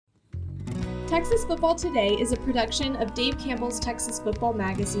Texas Football Today is a production of Dave Campbell's Texas Football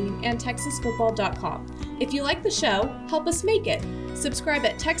Magazine and TexasFootball.com. If you like the show, help us make it. Subscribe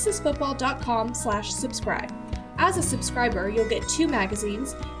at TexasFootball.com/subscribe. As a subscriber, you'll get 2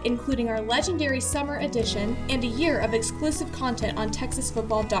 magazines, including our legendary summer edition and a year of exclusive content on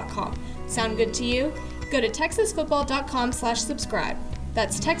TexasFootball.com. Sound good to you? Go to TexasFootball.com/subscribe.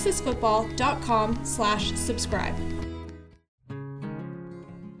 That's TexasFootball.com/subscribe.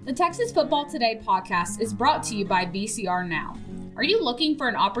 The Texas Football Today podcast is brought to you by VCR Now. Are you looking for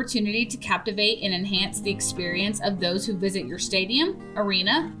an opportunity to captivate and enhance the experience of those who visit your stadium,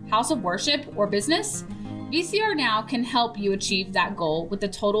 arena, house of worship, or business? VCR Now can help you achieve that goal with the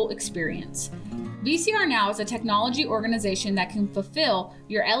total experience. VCR Now is a technology organization that can fulfill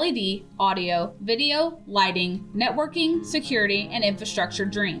your LED, audio, video, lighting, networking, security, and infrastructure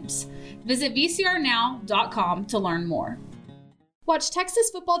dreams. Visit VCRNow.com to learn more. Watch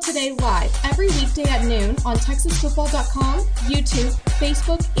Texas Football Today live every weekday at noon on TexasFootball.com, YouTube,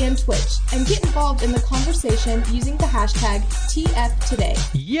 Facebook, and Twitch, and get involved in the conversation using the hashtag TFToday.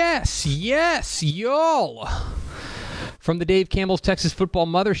 Yes, y'all. From the Dave Campbell's Texas Football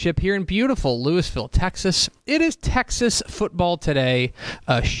Mothership here in beautiful Lewisville, Texas, it is Texas Football Today,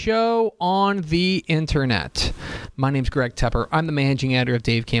 a show on the internet. My name's Greg Tepper. I'm the managing editor of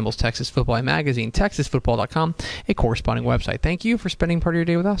Dave Campbell's Texas Football Magazine, TexasFootball.com, a corresponding website. Thank you for spending part of your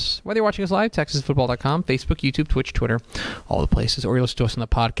day with us. Whether you're watching us live, TexasFootball.com, Facebook, YouTube, Twitch, Twitter, all the places, or you're listening to us on the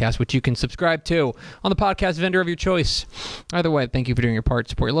podcast, which you can subscribe to on the podcast vendor of your choice. Either way, thank you for doing your part.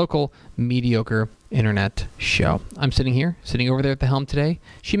 Support your local, mediocre internet show. I'm sitting over there at the helm today.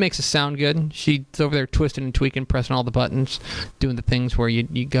 She makes us sound good. She's over there twisting and tweaking, pressing all the buttons, doing the things where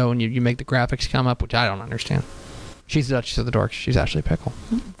you go and you make the graphics come up, which I don't understand. She's the Duchess of the Dorks. She's Ashley Pickle.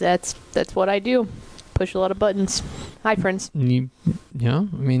 That's what I do. Push a lot of buttons. Hi, friends. I mean,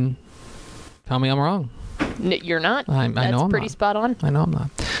 tell me I'm wrong. You're not. I know I'm pretty not. spot on. I know I'm not.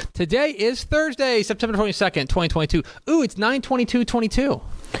 Today is Thursday, September 22nd, 2022. Ooh, it's 9/22/22.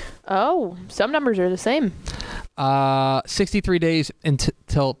 Oh, some numbers are the same. 63 days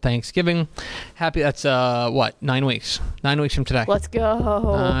until Thanksgiving. That's 9 weeks. 9 weeks from today. Let's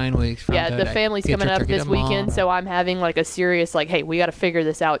go. 9 weeks from today. Yeah, the family's coming up this weekend, so I'm having like a serious hey, we got to figure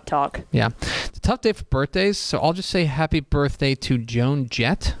this out talk. Yeah. It's a tough day for birthdays, so I'll just say happy birthday to Joan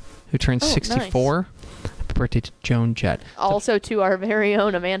Jett, who turned 64. Nice. Happy birthday to Joan Jett. Also to our very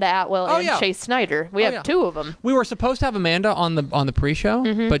own Amanda Atwell and Chase Snyder. We have 2 of them. We were supposed to have Amanda on the pre-show,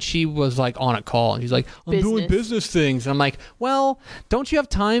 but she was on a call and she's like, I'm doing business things. And I'm like, well, don't you have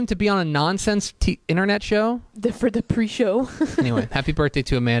time to be on a nonsense internet show? For the pre-show. Anyway, happy birthday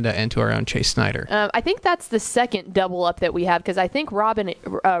to Amanda and to our own Chase Snyder. I think that's the second double up that we have because I think Rob and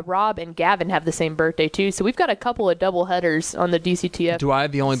Gavin have the same birthday too. So we've got a couple of double headers on the DCTF. Do I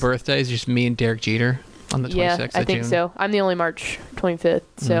have the only birthdays? Just me and Derek Jeter? On the 26th I of think June. so. I'm the only March 25th,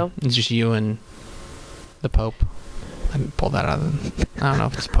 so. It's just you and the Pope. I can pull that out of I don't know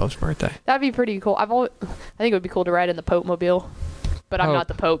if it's the Pope's birthday. That'd be pretty cool. I think it would be cool to ride in the Pope mobile, but I'm not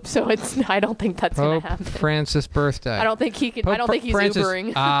the Pope, so I don't think that's going to happen. Francis' birthday. I don't think he can. I don't think he's Francis,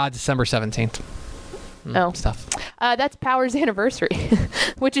 Ubering. December 17th. Stuff. That's Power's anniversary,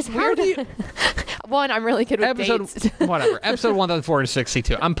 which is weird. One, I'm really good with dates. Whatever. Episode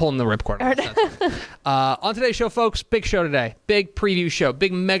 1462. I'm pulling the ripcord. On today's show, folks, big show today. Big preview show.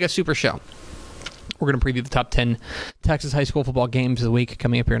 Big mega super show. We're going to preview the top 10 Texas high school football games of the week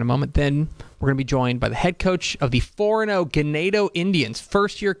coming up here in a moment. Then we're going to be joined by the head coach of the 4-0 Ganado Indians.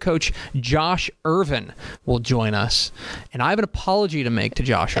 First-year coach Josh Irvin will join us. And I have an apology to make to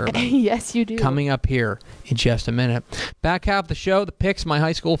Josh Irvin. Yes, you do. Coming up here in just a minute. Back half of the show, the picks, my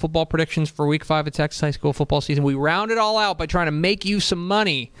high school football predictions for Week 5 of Texas high school football season. We round it all out by trying to make you some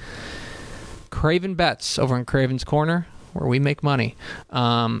money. Craven Bets over in Craven's Corner, where we make money,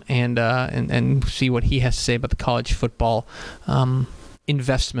 and see what he has to say about the college football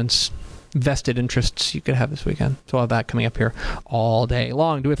investments, vested interests you could have this weekend. So all of that coming up here all day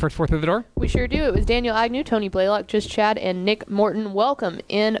long. Do we have first 4 through the door? We sure do. It was Daniel Agnew, Tony Blaylock, Just Chad, and Nick Morton. Welcome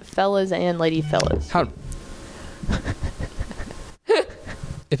in, fellas and lady fellas.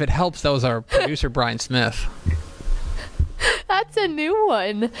 If it helps, that was our producer, Brian Smith. That's a new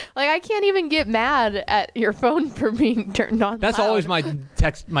one. I can't even get mad at your phone for being turned on. That's loud. always my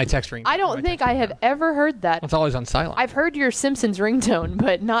text ring. I don't think I have ever heard that. It's always on silent. I've heard your Simpsons ringtone,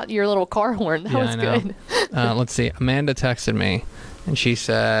 but not your little car horn. That was good. Let's see. Amanda texted me, and she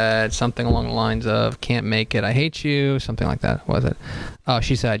said something along the lines of, can't make it, I hate you, something like that. What was it? Oh,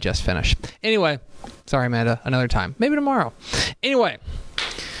 she said, I just finished. Anyway, sorry, Amanda. Another time. Maybe tomorrow. Anyway,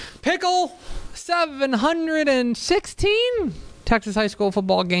 Pickle 716. Texas high school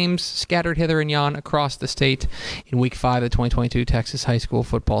football games scattered hither and yon across the state in Week 5 of the 2022 Texas high school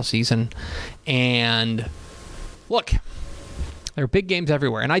football season. And look, there are big games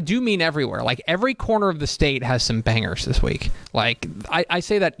everywhere, and I do mean everywhere. Like, every corner of the state has some bangers this week. Like, I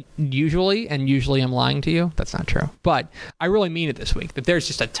say that usually, and usually I'm lying to you. That's not true. But I really mean it this week, that there's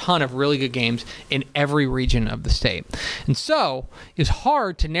just a ton of really good games in every region of the state. And so, it's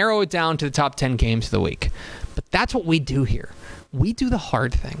hard to narrow it down to the top 10 games of the week. But that's what we do here. We do the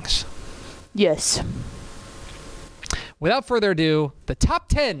hard things. Yes. Without further ado, the top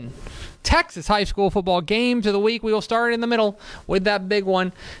 10 Texas high school football games of the week. We will start in the middle with that big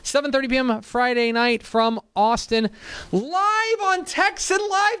one. 7:30 p.m. Friday night from Austin, live on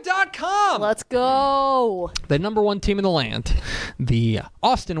TexanLive.com. Let's go. The number one team in the land, the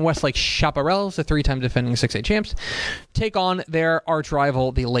Austin Westlake Chaparrals, the three-time defending 6A champs, take on their arch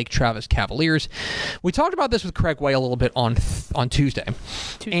rival, the Lake Travis Cavaliers. We talked about this with Craig Way a little bit on Tuesday,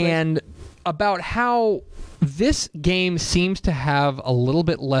 and about how this game seems to have a little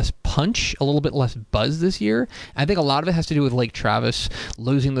bit less punch, a little bit less buzz this year. I think a lot of it has to do with Lake Travis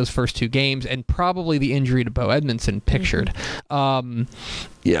losing those first two games and probably the injury to Bo Edmondson pictured.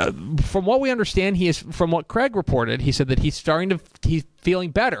 Yeah, from what we understand, from what Craig reported, he said that he's feeling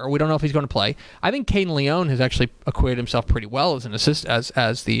better. We don't know if he's going to play. I think Caden Leone has actually acquitted himself pretty well as an assist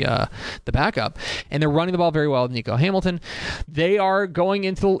as the backup, and they're running the ball very well with Nico Hamilton. They are going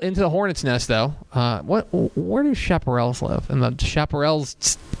into the Hornets' nest though. Where do Chaparrals live? In the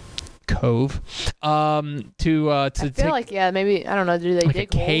Chaparrals Cove. I feel like, yeah, maybe, I don't know, do they like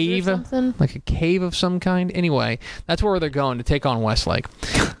dig a cave holes or something? Like a cave of some kind. Anyway, that's where they're going to take on Westlake.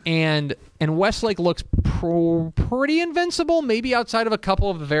 and Westlake looks pretty invincible, maybe outside of a couple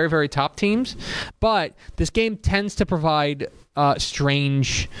of the very, very top teams. But this game tends to provide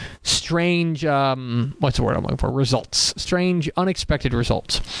strange what's the word I'm looking for? Results. Strange, unexpected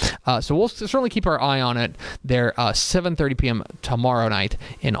results. So we'll certainly keep our eye on it. They're 7:30 p.m. tomorrow night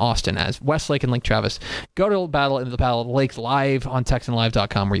in Austin as Westlake and Lake Travis go to the Battle of the Lakes live on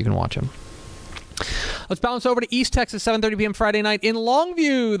TexanLive.com where you can watch them. Let's bounce over to East Texas, 7:30 p.m. Friday night in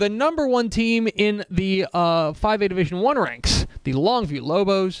Longview. The number one team in the 5A Division I ranks, the Longview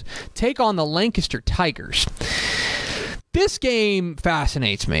Lobos, take on the Lancaster Tigers. This game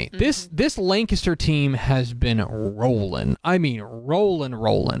fascinates me. Mm-hmm. This Lancaster team has been rolling. I mean,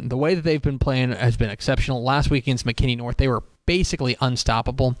 rolling. The way that they've been playing has been exceptional. Last week against McKinney North, they were basically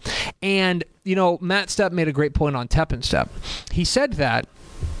unstoppable. And, Matt Stepp made a great point on Tep and Stepp. He said that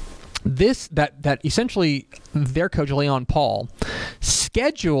that essentially their coach, Leon Paul,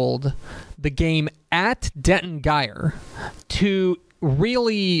 scheduled the game at Denton Guyer to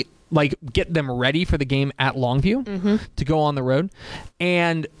really get them ready for the game at Longview to go on the road.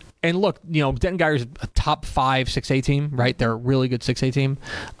 And look, Denton Guyer's a top 5 6A team, right? They're a really good 6A team.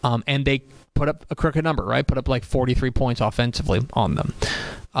 And they put up a crooked number, right? Put up like 43 points offensively on them.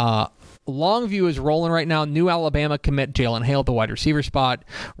 Longview is rolling right now. New Alabama commit Jalen Hale at the wide receiver spot.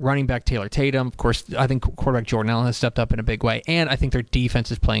 Running back Taylor Tatum. Of course, I think quarterback Jordan Allen has stepped up in a big way. And I think their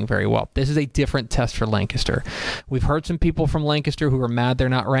defense is playing very well. This is a different test for Lancaster. We've heard some people from Lancaster who are mad they're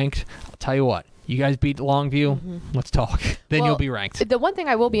not ranked. I'll tell you what. You guys beat Longview, let's talk. Then you'll be ranked. The one thing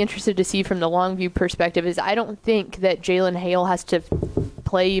I will be interested to see from the Longview perspective is I don't think that Jalen Hale has to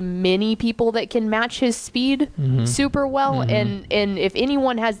play many people that can match his speed super well. And if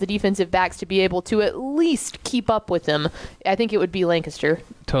anyone has the defensive backs to be able to at least keep up with him, I think it would be Lancaster.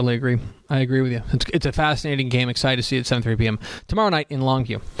 Totally agree. I agree with you. It's a fascinating game. Excited to see it at 7:30 p.m. tomorrow night in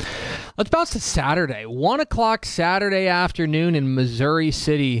Longview. Let's bounce to Saturday. 1 o'clock Saturday afternoon in Missouri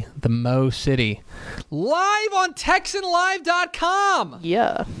City, the Mo City. Live on TexanLive.com.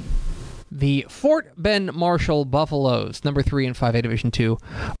 Yeah. The Fort Bend Marshall Buffaloes, number 3 in 5A Division II,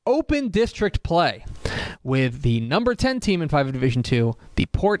 open district play with the number 10 team in 5A Division II, the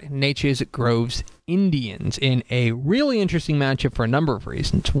Port Neches Groves Indians, in a really interesting matchup for a number of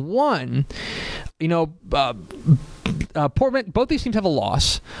reasons. One, Port Bend, both these teams have a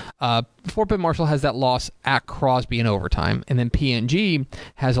loss. Fort Bend Marshall has that loss at Crosby in overtime, and then PNG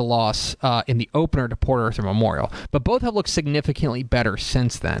has a loss in the opener to Port Arthur Memorial. But both have looked significantly better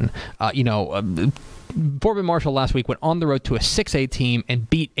since then. Fort Bend Marshall last week went on the road to a 6A team and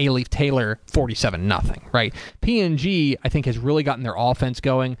beat A-Leaf Taylor 47-0, right? PNG, I think, has really gotten their offense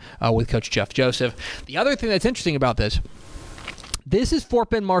going with Coach Jeff Joseph. The other thing that's interesting about this is Fort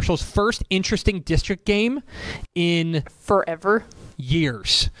Bend Marshall's first interesting district game in forever.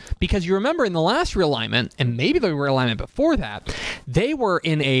 Years. Because you remember in the last realignment, and maybe the realignment before that, they were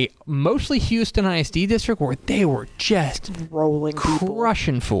in a mostly Houston ISD district where they were just rolling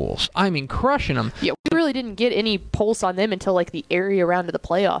crushing fools. I mean, crushing them. Yeah, we really didn't get any pulse on them until like the area round of the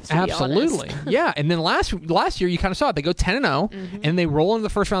playoffs. To Absolutely. be honest. Yeah. And then last year, you kind of saw it. They go 10-0, and they roll into the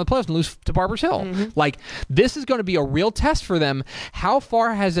first round of the playoffs and lose to Barbers Hill. Like, this is going to be a real test for them. How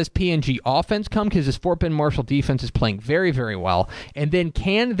far has this PNG offense come? Because this Fort Bend Marshall defense is playing very, very well. And then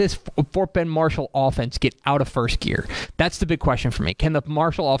can this Fort Bend Marshall offense get out of first gear? That's the big question for me. Can the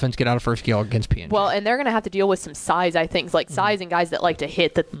Marshall offense get out of first gear against PNG? Well, and they're going to have to deal with some size, I think, like size and guys that like to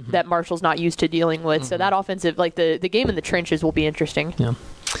hit that Marshall's not used to dealing with. So that offensive, like the game in the trenches will be interesting. Yeah.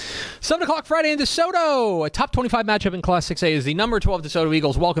 7 o'clock Friday in DeSoto. A top 25 matchup in Class 6A is the number 12 DeSoto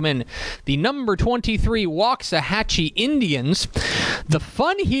Eagles welcome in the number 23 Waxahachie Indians. The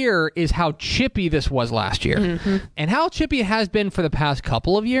fun here is how chippy this was last year and how chippy it has been for the past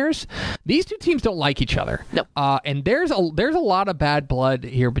couple of years. These two teams don't like each other. No. And there's a lot of bad blood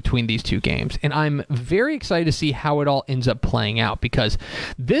here between these two games. And I'm very excited to see how it all ends up playing out, because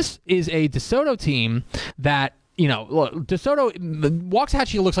this is a DeSoto team that, you know, look, DeSoto,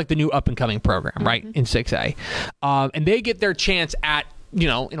 Waxahachie looks like the new up-and-coming program, right, in 6A. And they get their chance at, you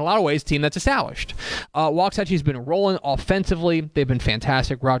know, in a lot of ways, team that's established. Waxahachie's been rolling offensively. They've been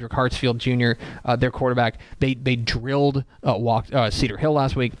fantastic. Roderick Hartsfield Jr., their quarterback, they drilled Cedar Hill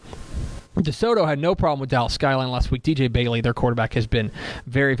last week. DeSoto had no problem with Dallas Skyline last week. DJ Bailey, their quarterback, has been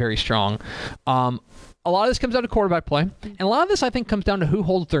very, very strong. A lot of this comes down to quarterback play, and a lot of this, I think, comes down to who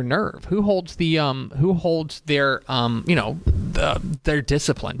holds their nerve, who holds their their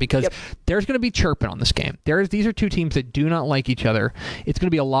discipline, because there's going to be chirping on this game. These are two teams that do not like each other. It's going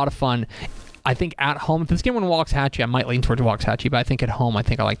to be a lot of fun. I think at home, if this game went Waxahachie, I might lean towards Waxahachie, but I think at home, I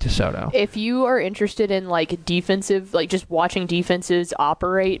think I like DeSoto. If you are interested in like defensive, like just watching defenses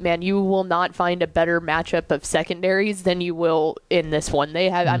operate, man, you will not find a better matchup of secondaries than you will in this one. They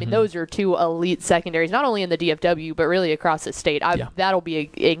have, I mean, those are two elite secondaries, not only in the DFW, but really across the state. That'll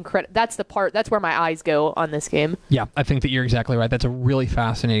be incredible. That's where my eyes go on this game. Yeah, I think that you're exactly right. That's a really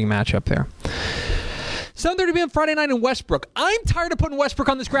fascinating matchup there. 7:30 p.m. Friday night in Westbrook. I'm tired of putting Westbrook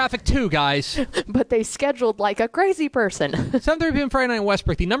on this graphic too, guys. But they scheduled like a crazy person. 7:30 p.m. Friday night in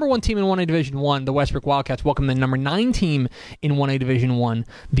Westbrook. The number 1 team in 1A Division 1, the Westbrook Wildcats, welcome the number 9 team in 1A Division 1,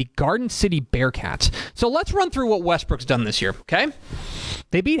 the Garden City Bearcats. So let's run through what Westbrook's done this year, okay?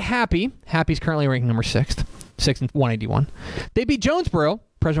 They beat Happy. Happy's currently ranked number 6th in 181. They beat Jonesboro,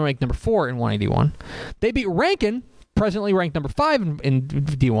 presently ranked number 4 in 181. They beat Rankin, presently ranked number 5 in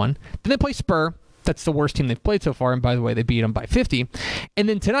D1. Then they play Spur. That's the worst team they've played so far, and by the way, they beat them by 50. And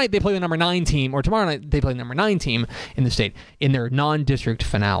then tonight, they play the number 9 team, or tomorrow night, they play the number 9 team in the state in their non-district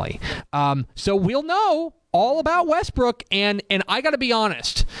finale. So we'll know all about Westbrook, and I got to be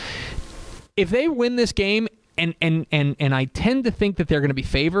honest. If they win this game, and I tend to think that they're going to be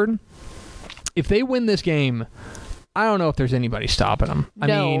favored, if they win this game, I don't know if there's anybody stopping them. At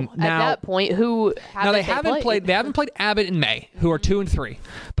that point, they haven't played Abbott in May, who are 2-3.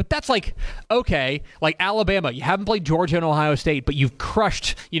 But that's like, okay, like Alabama, you haven't played Georgia and Ohio State, but you've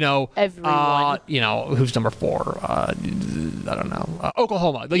crushed, everyone. Who's number 4? I don't know.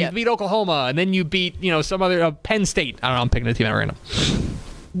 Oklahoma. You beat Oklahoma, and then you beat, some other Penn State. I don't know. I'm picking a team at random.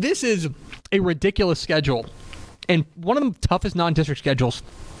 This is a ridiculous schedule, and one of the toughest non-district schedules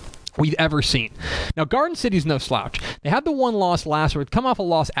we've ever seen. Now, Garden City's no slouch. They had the one loss last week, come off a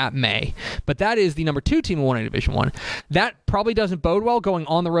loss at May, but that is the number 2 team in 1A Division 1. That probably doesn't bode well going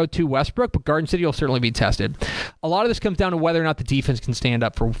on the road to Westbrook, but Garden City will certainly be tested. A lot of this comes down to whether or not the defense can stand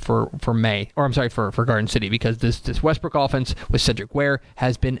up for Garden City, because this Westbrook offense with Cedric Ware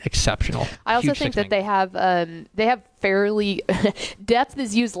has been exceptional. I also think that they have fairly depth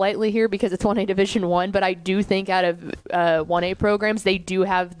is used lightly here because it's 1A Division 1, but I do think out of 1A programs, they do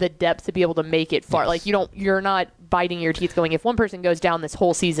have the depth to be able to make it far. Yes. Like you're not biting your teeth going, if one person goes down, this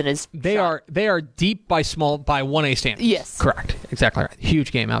whole season is they are deep by 1A standards. Yes. Correct. Exactly right.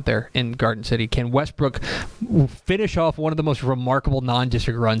 Huge game out there in Garden City. Can Westbrook finish off one of the most remarkable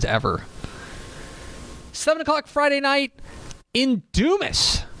non-district runs ever? 7 o'clock Friday night in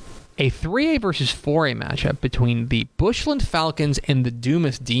Dumas. A 3A versus 4A matchup between the Bushland Falcons and the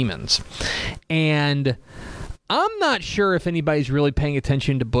Dumas Demons. And I'm not sure if anybody's really paying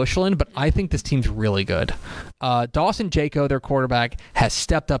attention to Bushland, but I think this team's really good. Dawson Jaco, their quarterback, has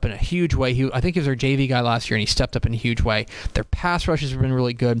stepped up in a huge way. I think he was their JV guy last year, and he stepped up in a huge way. Their pass rushes have been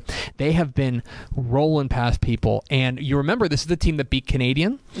really good. They have been rolling past people. And you remember, this is the team that beat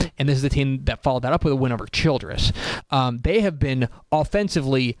Canadian, and this is the team that followed that up with a win over Childress. They have been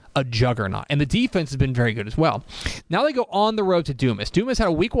offensively a juggernaut, and the defense has been very good as well. Now they go on the road to Dumas. Dumas had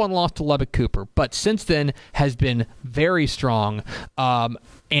a week 1 loss to Lubbock Cooper, but since then has been very strong.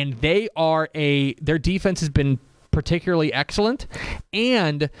 And their defense has been particularly excellent.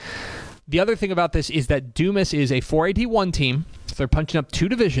 And The other thing about this is that Dumas is a 4AD1 team, so they're punching up 2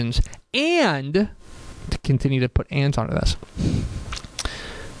 divisions, and to continue to put ands onto this,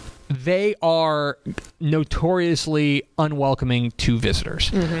 they are notoriously unwelcoming to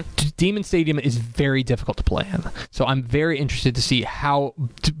visitors. Demon Stadium is very difficult to play in. So I'm very interested to see how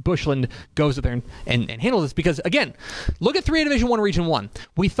Bushland goes up there and handles this. Because, again, look at 3A Division I, Region 1.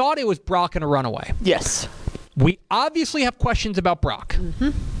 We thought it was Brock and a runaway. Yes. We obviously have questions about Brock.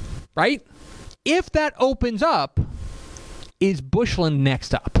 Right? If that opens up, is Bushland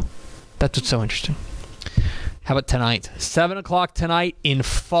next up? That's what's so interesting. How about tonight? 7 o'clock tonight in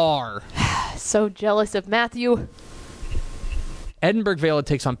Farr. So jealous of Matthew. Edinburgh Vela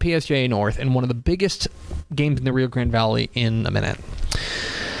takes on PSJA North in one of the biggest games in the Rio Grande Valley in a minute.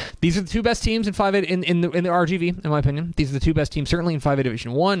 These are the 2 best teams in 5A in the RGV, in my opinion. These are the 2 best teams, certainly in 5A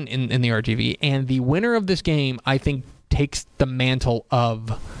Division 1 in the RGV. And the winner of this game, I think, takes the mantle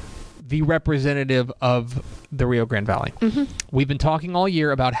of the representative of the Rio Grande Valley. We've been talking all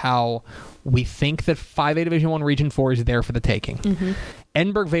year about how we think that 5A Division 1 Region 4 is there for the taking.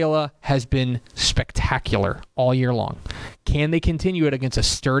 Edinburgh Vela has been spectacular all year long. Can they continue it against a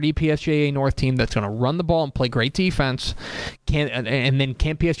sturdy PSJA North team that's going to run the ball and play great defense? And then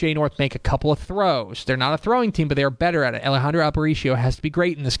can PSJA North make a couple of throws? They're not a throwing team, but they're better at it. Alejandro Aparicio has to be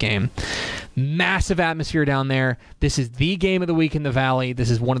great in this game. Massive atmosphere down there. This is the game of the week in the Valley. This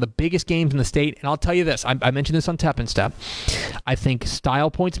is one of the biggest games in the state. And I'll tell you this. I mentioned this on Tep and Step. I think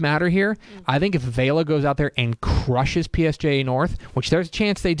style points matter here. I think if Vela goes out there and crushes PSJA North, which there's a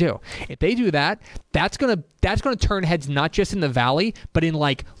chance they do, if they do that, that's gonna turn heads not just in the Valley, but in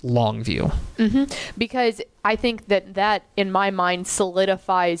like Longview. Because I think that in my mind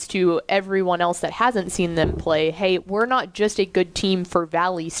solidifies to everyone else that hasn't seen them play, hey, we're not just a good team for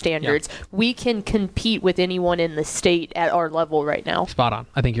Valley standards. Yeah. We can compete with anyone in the state at our level right now. Spot on.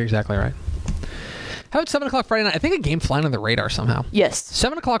 I think you're exactly right. How about 7 o'clock Friday night? I think a game flying on the radar somehow. Yes.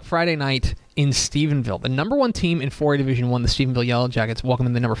 7 o'clock Friday night in Stephenville. The number 1 team in 4A Division 1, the Stephenville Yellow Jackets,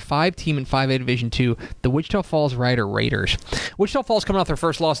 welcoming the number 5 team in 5A Division 2, the Wichita Falls Rider Raiders. Wichita Falls coming off their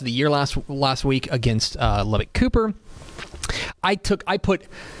first loss of the year last week against Lubbock Cooper. I put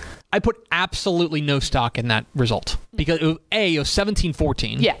absolutely no stock in that result because it was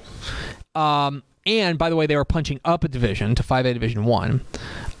 17-14. Yeah. And by the way, they were punching up a division to 5A Division 1.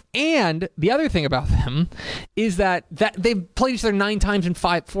 And the other thing about them is that they've played each other 9 times in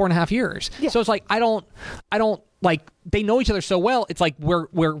 4.5 years. Yeah. So it's like I don't like they know each other so well. It's like we're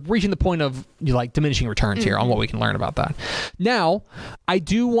reaching the point of diminishing returns here on what we can learn about that. Now, I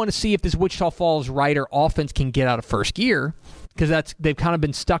do want to see if this Wichita Falls Rider offense can get out of first gear, because they've kind of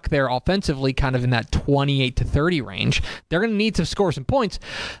been stuck there offensively, kind of in that 28 to 30 range. They're going to need to score some points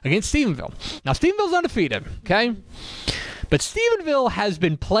against Stephenville. Now, Stephenville's undefeated, okay? But Stephenville has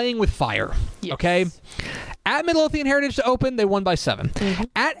been playing with fire, okay? At Midlothian Heritage Open, they won by 7.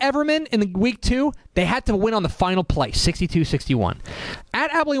 At Everman in the week 2, they had to win on the final play, 62-61.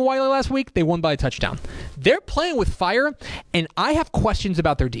 At Abilene Wiley last week, they won by a touchdown. They're playing with fire, and I have questions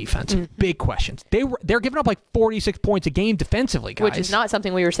about their defense. Big questions. They're giving up like 46 points a game defensively, guys. Which is not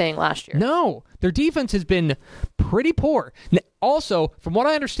something we were saying last year. No, their defense has been pretty poor. Also, from what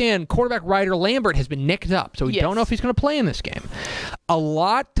I understand, quarterback Ryder Lambert has been nicked up, so we don't know if he's going to play in this game. A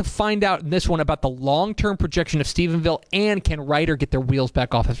lot to find out in this one about the long-term projection of Stephenville, and can Ryder get their wheels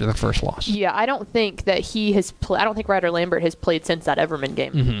back off after the first loss? Yeah, I don't think that he has. I don't think Ryder Lambert has played since that Everman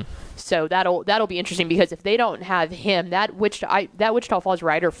game. So that'll be interesting, because if they don't have him, that Wichita Falls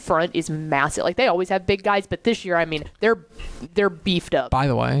Rider front is massive. Like, they always have big guys, but this year, I mean, they're beefed up. By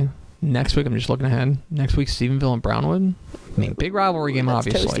the way, next week, I'm just looking ahead. Next week, Stephenville and Brownwood. I mean, big rivalry game,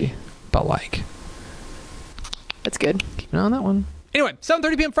 obviously. Toasty. But, that's good. Keep an eye on that one. Anyway,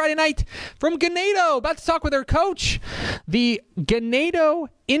 7:30 p.m. Friday night from Ganado. About to talk with their coach. The Ganado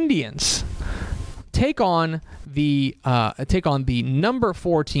Indians take on the number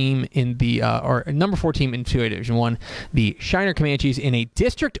 4 team in the number 4 team in 2A Division 1, the Shiner Comanches, in a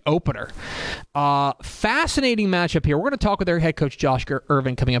district opener. Fascinating matchup here. We're going to talk with their head coach Josh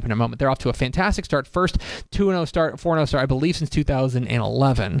Irvin coming up in a moment. They're off to a fantastic start. First 2-0 start, 4-0 start, I believe, since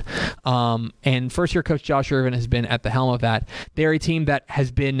 2011. And first year coach Josh Irvin has been at the helm of that. They're a team that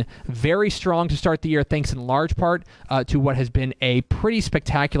has been very strong to start the year, thanks in large part to what has been a pretty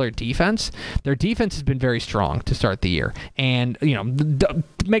spectacular defense. Their defense has been very strong. strong to start the year. And,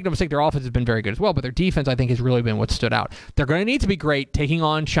 make no mistake, their offense has been very good as well, but their defense, I think, has really been what stood out. They're going to need to be great taking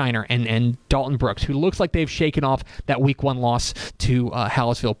on Shiner and Dalton Brooks, who looks like they've shaken off that Week 1 loss to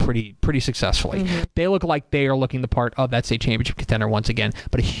Hallisville pretty successfully. Mm-hmm. They look like they are looking the part of that state championship contender once again,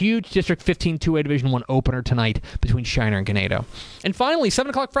 but a huge District 15 2A Division I opener tonight between Shiner and Ganado. And finally, 7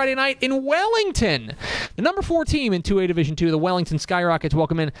 o'clock Friday night in Wellington. The number 4 team in 2A Division II, the Wellington Skyrockets,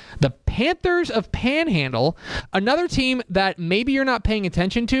 welcome in the Panthers of Panhandle, another team that maybe you're not paying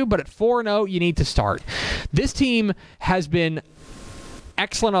attention to, but at 4-0, you need to start. This team has been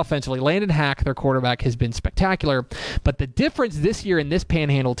excellent offensively. Landon Hack, their quarterback, has been spectacular. But the difference this year in this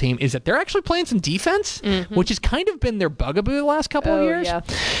Panhandle team is that they're actually playing some defense, which has kind of been their bugaboo the last couple of years. Yeah.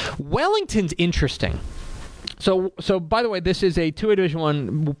 Wellington's interesting. So by the way, this is a 2A Division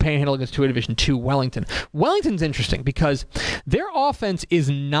I Panhandle against 2A Division II Wellington. Wellington's interesting because their offense is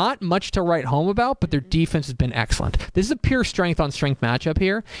not much to write home about, but their defense has been excellent. This is a pure strength-on-strength matchup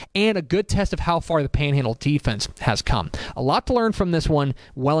here, and a good test of how far the Panhandle defense has come. A lot to learn from this one,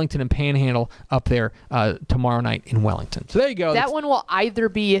 Wellington and Panhandle up there tomorrow night in Wellington. So there you go. That one will either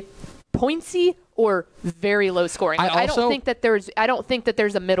be pointsy or very low scoring. I don't think that there's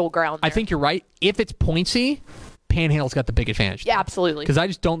a middle ground there. I think you're right. If it's pointsy, Panhandle's got the big advantage. Yeah, absolutely. Because I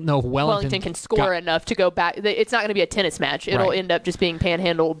just don't know if Wellington can score enough to go back. It's not going to be a tennis match. It'll end up just being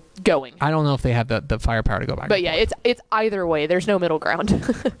Panhandle going. I don't know if they have the firepower to go back. But yeah, it's either way. There's no middle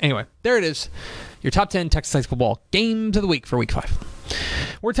ground. Anyway, there it is. Your top 10 Texas high school football games of the week for Week 5.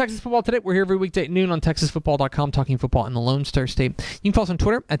 We're Texas Football Today. We're here every weekday at noon on TexasFootball.com, talking football in the Lone Star State. You can follow us on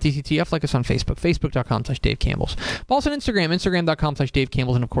Twitter at TCTF, like us on Facebook, Facebook.com/Dave Campbell's. Follow us on Instagram, Instagram.com/Dave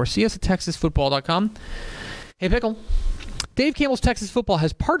Campbell's, and of course, see us at TexasFootball.com. Hey, Pickle. Dave Campbell's Texas Football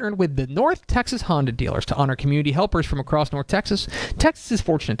has partnered with the North Texas Honda dealers to honor community helpers from across North Texas. Texas is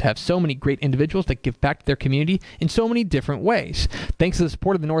fortunate to have so many great individuals that give back to their community in so many different ways. Thanks to the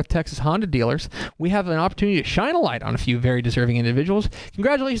support of the North Texas Honda dealers, we have an opportunity to shine a light on a few very deserving individuals.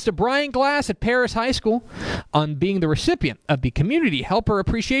 Congratulations to Brian Glass at Paris High School on being the recipient of the Community Helper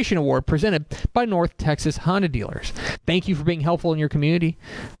Appreciation Award presented by North Texas Honda dealers. Thank you for being helpful in your community.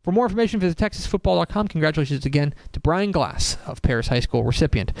 For more information, visit TexasFootball.com. Congratulations again to Brian Glass of Paris High School,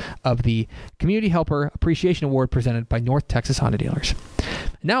 recipient of the Community Helper Appreciation Award presented by North Texas Honda dealers.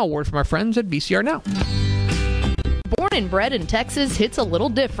 Now, a word from our friends at VCR Now. Born and bred in Texas hits a little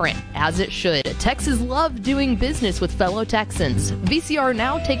different, as it should. Texas love doing business with fellow Texans. VCR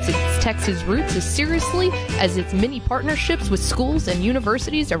Now takes its Texas roots as seriously as its many partnerships with schools and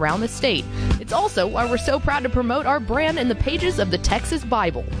universities around the state. It's also why we're so proud to promote our brand in the pages of the Texas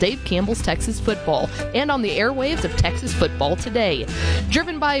Bible, Dave Campbell's Texas Football, and on the airwaves of Texas Football Today.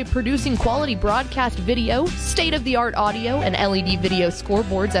 Driven by producing quality broadcast video, state-of-the-art audio, and LED video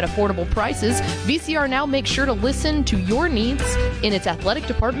scoreboards at affordable prices, VCR Now makes sure to listen to your needs in its athletic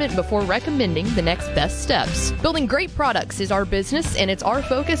department before recommending the next best steps. Building great products is our business, and it's our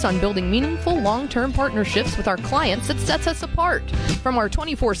focus on building meaningful long-term partnerships with our clients that sets us apart. From our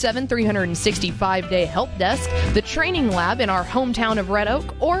 24/7, 365-day help desk, the training lab in our hometown of Red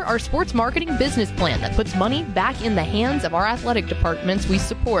Oak, or our sports marketing business plan that puts money back in the hands of our athletic departments we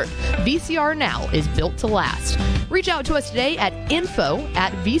support, VCR Now is built to last. Reach out to us today at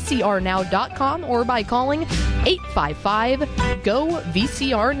info@vcrnow.com or by calling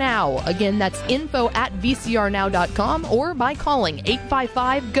 855-GO-VCR-NOW. Again, that's info@vcrnow.com or by calling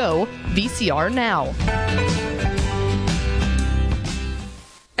 855-GO-VCR-NOW.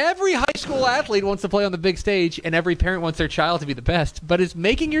 Every high school athlete wants to play on the big stage, and every parent wants their child to be the best. But is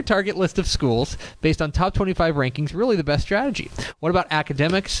making your target list of schools based on top 25 rankings really the best strategy? What about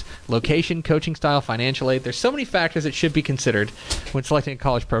academics, location, coaching style, financial aid? There's so many factors that should be considered when selecting a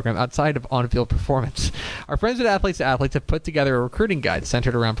college program outside of on-field performance. Our friends at Athletes to Athletes have put together a recruiting guide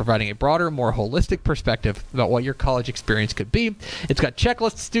centered around providing a broader, more holistic perspective about what your college experience could be. It's got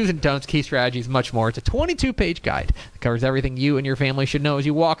checklists, do's and don'ts, key strategies, much more. It's a 22-page guide that covers everything you and your family should know as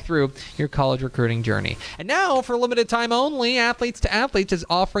you walk through your college recruiting journey. And now, for a limited time only, Athletes to Athletes is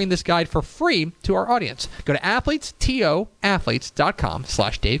offering this guide for free to our audience. Go to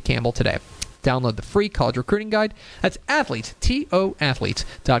athletes.com/Dave Campbell today. Download the free college recruiting guide. That's athletes.com,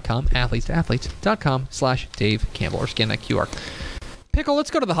 athletes.com/Dave Campbell, or scan that QR. Pickle,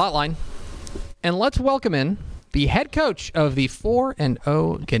 let's go to the hotline, and let's welcome in the head coach of the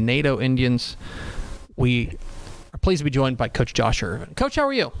 4-0 Ganado Indians. We are pleased to be joined by Coach Josh Irvin. Coach, how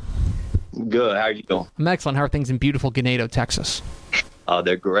are you? Good. How are you doing? I'm excellent. How are things in beautiful Ganado, Texas?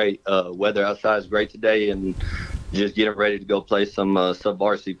 They're great. Weather outside is great today, and just getting ready to go play some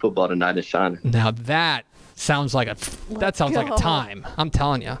sub-varsity football tonight in Shiner. Now that sounds like a time. I'm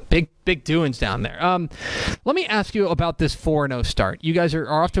telling you, big doings down there. Let me ask you about this 4-0 start. You guys are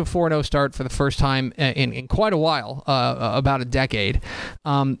off to a 4-0 start for the first time in quite a while, about a decade.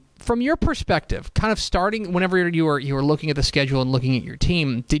 From your perspective, kind of starting whenever you were looking at the schedule and looking at your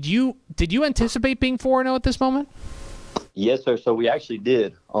team, did you anticipate being 4-0 at this moment? Yes, sir. So we actually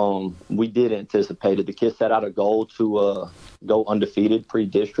did. We did anticipate it. The kids set out a goal to go undefeated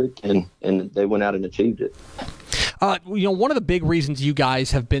pre-district, and they went out and achieved it. One of the big reasons you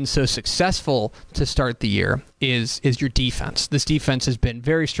guys have been so successful to start the year is your defense. This defense has been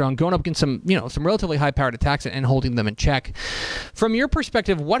very strong, going up against some relatively high-powered attacks and holding them in check. From your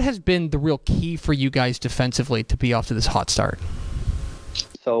perspective, what has been the real key for you guys defensively to be off to this hot start?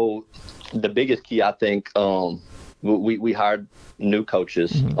 So the biggest key, I think, we hired new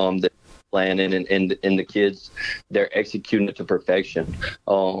coaches that planning and the kids, they're executing it to perfection.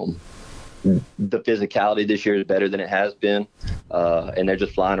 The physicality this year is better than it has been, and they're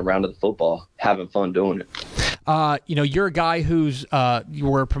just flying around to the football, having fun doing it. You're a guy who's you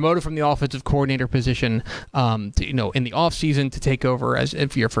were promoted from the offensive coordinator position, in the off season to take over as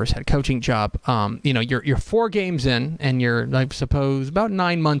if your first head coaching job. You're 4 games in, and you're, I suppose, about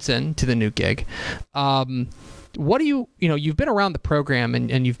 9 months in to the new gig. What do you've been around the program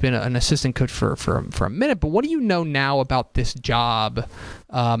and you've been an assistant coach for a minute, but what do you know now about this job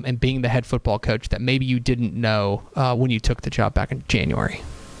and being the head football coach that maybe you didn't know when you took the job back in January?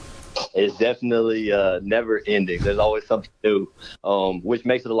 It's definitely never ending. There's always something new, which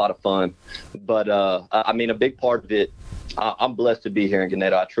makes it a lot of fun. But, a big part of it, I'm blessed to be here in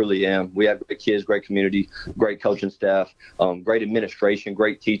Ganado. I truly am. We have great kids, great community, great coaching staff, great administration,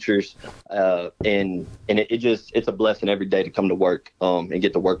 great teachers, and it's a blessing every day to come to work and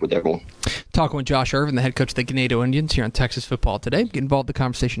get to work with everyone. Talking with Josh Irvin, the head coach of the Ganado Indians here on Texas Football Today. Get involved in the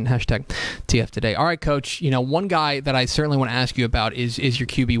conversation, #TF Today. All right, Coach, one guy that I certainly want to ask you about is your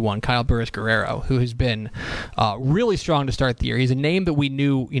QB1, Kyle Burris-Guerrero, who has been really strong to start the year. He's a name that we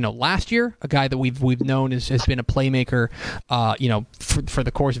knew, last year, a guy that we've known has been a playmaker, for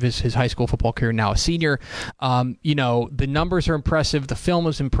the course of his high school football career, now a senior. The numbers are impressive. The film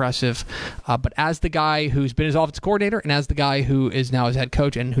is impressive. But as the guy who's been his offensive coordinator and as the guy who is now his head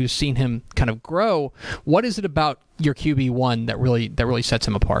coach and who's seen him kind of grow, what is it about your QB1 that really sets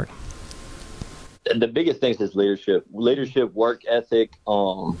him apart? The biggest thing is his leadership, work ethic,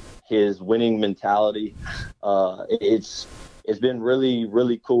 his winning mentality. It's been really,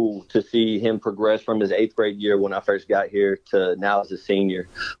 really cool to see him progress from his 8th grade year when I first got here to now as a senior.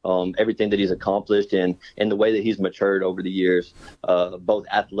 Everything that he's accomplished and the way that he's matured over the years, both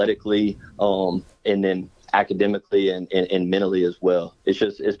athletically and then academically and mentally as well.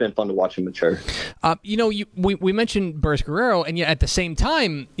 It's been fun to watch him mature. We mentioned Burris-Guerrero, and yet at the same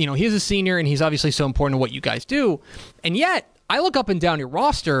time, he's a senior and he's obviously so important to what you guys do, and yet I look up and down your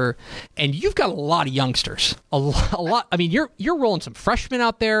roster, and you've got a lot of youngsters. A lot. I mean, you're rolling some freshmen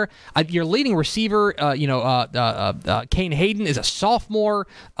out there. Your leading receiver, Kane Hayden, is a sophomore.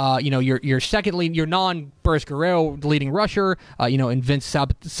 Your second lead, your non-Burris-Guerrero leading rusher, and Vince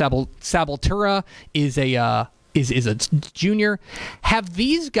Sabaltura is a junior. Have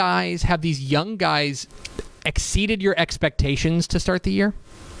these young guys exceeded your expectations to start the year?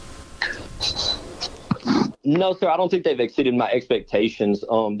 No, sir. I don't think they've exceeded my expectations.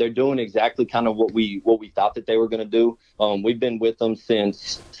 They're doing exactly kind of what we thought that they were going to do. We've been with them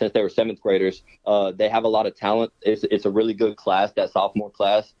since they were 7th graders. They have a lot of talent. It's a really good class, that sophomore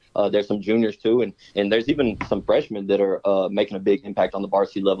class. There's some juniors too, and there's even some freshmen that are making a big impact on the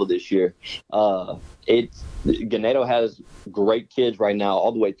varsity level this year. Ganado has great kids right now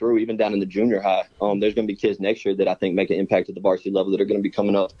all the way through, even down in the junior high. There's going to be kids next year that I think make an impact at the varsity level that are going to be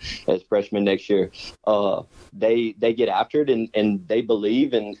coming up as freshmen next year. They get after it and they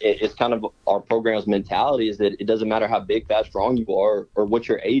believe, and it's kind of our program's mentality is that it doesn't matter how big, fast, strong you are or what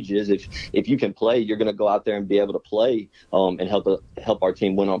your age is. If you can play, you're going to go out there and be able to play and help our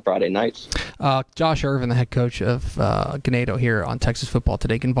team win on Friday nights. Josh Irvin, the head coach of Ganado here on Texas Football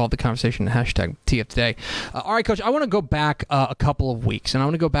Today. Get involved in the conversation, #TF Today. All right, Coach, I want to go back a couple of weeks, and I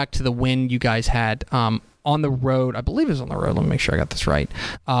want to go back to the win you guys had on the road. I believe it was on the road. Let me make sure I got this right.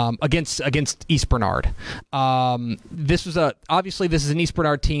 Against East Bernard. This is an East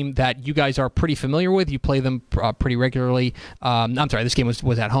Bernard team that you guys are pretty familiar with. You play them pretty regularly. I'm sorry, this game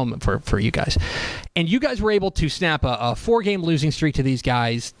was at home for you guys. And you guys were able to snap a 4-game losing streak to these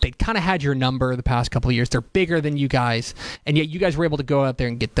guys. They kind of had your number the past couple of years. They're bigger than you guys, and yet you guys were able to go out there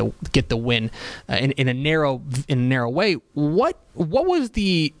and get the win in a narrow way. What what was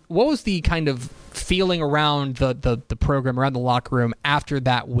the kind of feeling around the program, around the locker room after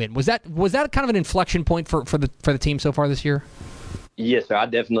that win? Was that kind of an inflection point for the team so far this year? Yes, sir. I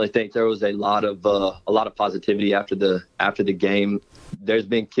definitely think there was a lot of positivity after the game. There's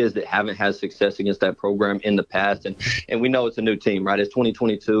been kids that haven't had success against that program in the past, and we know it's a new team, right? It's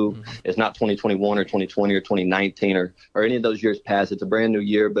 2022. Mm-hmm. It's not 2021 or 2020 or 2019 or any of those years past. It's a brand new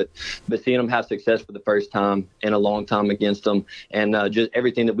year, but seeing them have success for the first time in a long time against them, and just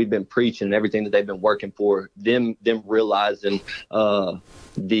everything that we've been preaching and everything that they've been working for, them realizing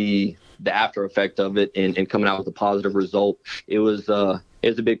the after effect of it and coming out with a positive result. It was a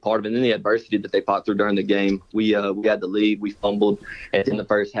big part of it. And then the adversity that they fought through during the game. We had the lead. We fumbled in the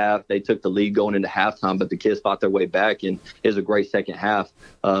first half. They took the lead going into halftime, but the kids fought their way back, and it was a great second half.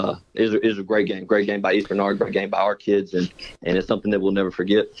 It was a great game. Great game by East Bernard. Great game by our kids, and it's something that we'll never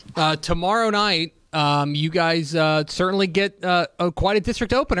forget. Tomorrow night, you guys certainly get quite a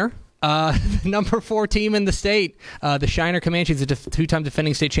district opener. Number 4 team in the state, the Shiner Comanches, the two-time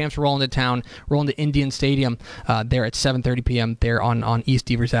defending state champs, roll into Indian Stadium there at 7:30 p.m. there on East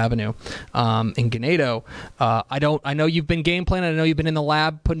Devers Avenue in Ganado. I know you've been game planning. I know you've been in the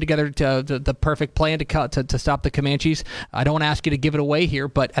lab putting together the perfect plan to stop the Comanches. I don't want to ask you to give it away here,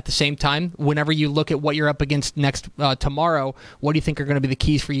 but at the same time, whenever you look at what you're up against next tomorrow, what do you think are going to be the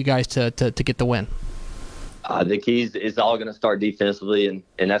keys for you guys to get the win? The keys is all going to start defensively, and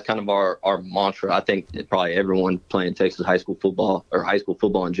that's kind of our mantra. I think that probably everyone playing Texas high school football or high school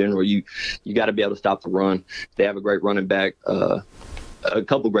football in general, you got to be able to stop the run. They have a great running back, a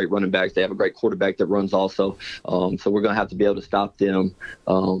couple great running backs. They have a great quarterback that runs also. So we're going to have to be able to stop them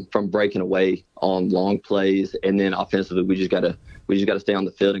from breaking away on long plays, and then offensively, we just got to stay on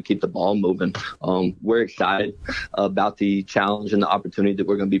the field and keep the ball moving. We're excited about the challenge and the opportunity that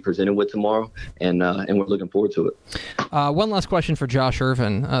we're going to be presented with tomorrow, and we're looking forward to it. One last question for Josh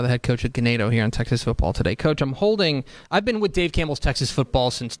Irvin, the head coach at Ganado here on Texas Football Today. Coach, I've been with Dave Campbell's Texas Football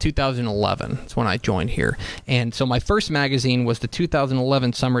since 2011. That's when I joined here. And so my first magazine was the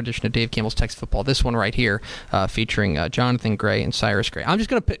 2011 summer edition of Dave Campbell's Texas Football, this one right here, featuring Jonathan Gray and Cyrus Gray. I'm just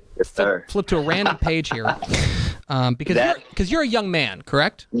going to flip to a random page here because you're a young man,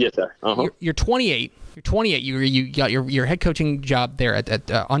 correct? Yes, sir. Uh-huh. You're 28. You're 28. You got your head coaching job there at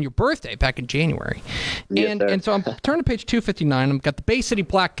on your birthday back in January, and so I'm turning to page 259. I've got the Bay City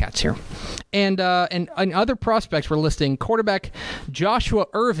Black Cats here, and other prospects we're listing quarterback Joshua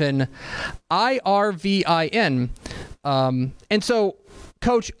Irvin, IRVIN, and so.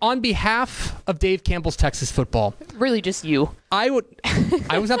 Coach, on behalf of Dave Campbell's Texas Football, really just you. I was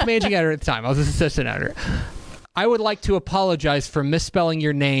not the managing editor at the time. I was an assistant editor. I would like to apologize for misspelling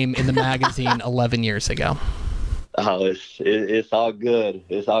your name in the magazine 11 years ago. Oh, it's all good.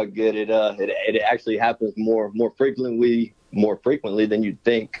 It's all good. It actually happens more frequently than you'd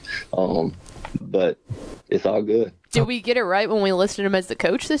think. But it's all good. Did we get it right when we listed him as the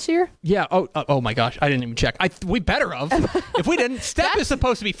coach this year? Yeah. Oh my gosh. I didn't even check. We better have. If we didn't, Steph is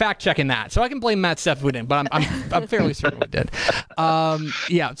supposed to be fact checking that, so I can blame Matt Steph if we didn't. But I'm fairly certain we did.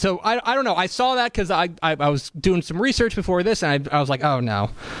 Yeah. So I don't know. I saw that because I was doing some research before this, and I was like, oh no.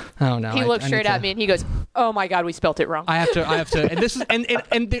 He looked straight at me and he goes, "Oh my God, we spelt it wrong." I have to. And this is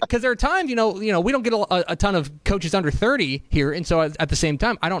and because there are times we don't get a ton of coaches under 30 here, and so at the same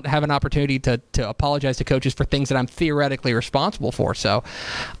time, I don't have an opportunity to apologize to coaches for things that I'm theoretically responsible for. So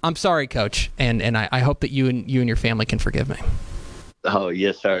I'm sorry, Coach, and I hope that you and your family can forgive me. Oh,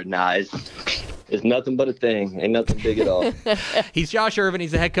 yes, sir. Nah, it's nothing but a thing. Ain't nothing big at all. He's Josh Irvin.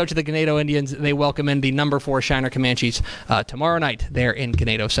 He's the head coach of the Ganado Indians. They welcome in the number 4 Shiner Comanches tomorrow night there in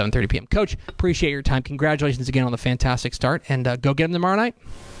Ganado, 7:30 p.m. Coach, appreciate your time. Congratulations again on the fantastic start, and go get them tomorrow night.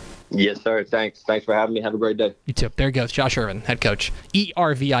 Yes, sir. Thanks for having me. Have a great day. You too. There he goes. Josh Irvin, head coach.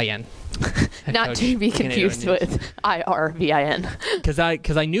 ERVIN. Not to be confused with IRVIN.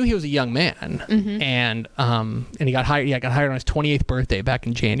 Because I knew he was a young man, and he got hired. Yeah, got hired on his 28th birthday back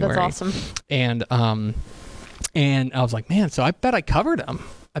in January. That's awesome. And I was like, man. So I bet I covered him.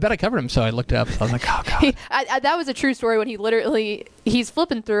 So I looked it up. I was like, oh, God. That was a true story when he's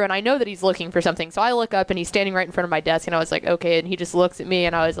flipping through, and I know that he's looking for something. So I look up, and he's standing right in front of my desk, and I was like, okay. And he just looks at me,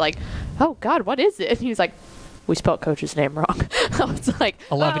 and I was like, oh, God, what is it? And he was like, we spelled Coach's name wrong. I was like,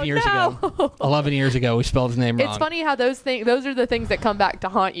 11 years ago. 11 years ago, we spelled his name wrong. It's funny how those are the things that come back to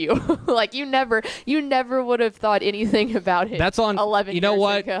haunt you. Like, you never would have thought anything about it. That's on 11 years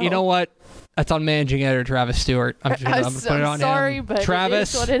ago. You know what? That's on managing editor Travis Stewart. I'm going to put it on sorry, him. but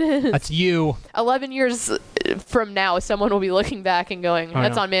Travis, it is what it is. That's you. 11 years from now, someone will be looking back and going,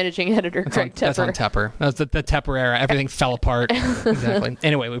 "That's on managing editor Greg Tepper." That's on Tepper. That's the Tepper era. Everything fell apart. Exactly.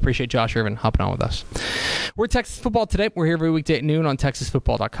 Anyway, we appreciate Josh Irvin hopping on with us. We're Texas Football Today. We're here every weekday at noon on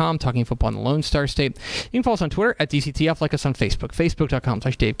TexasFootball.com, talking football in the Lone Star State. You can follow us on Twitter at DCTF, like us on Facebook,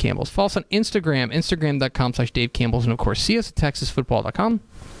 Facebook.com/Dave Campbell's. Follow us on Instagram, Instagram.com/Dave Campbell's, and of course, see us at TexasFootball.com.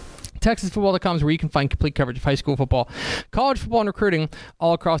 TexasFootball.com is where you can find complete coverage of high school football, college football, and recruiting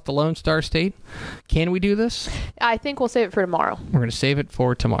all across the Lone Star State. Can we do this? I think we'll save it for tomorrow. We're going to save it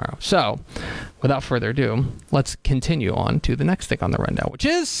for tomorrow. So, without further ado, let's continue on to the next thing on the rundown, which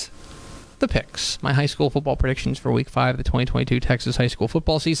is the picks. My high school football predictions for Week 5 of the 2022 Texas high school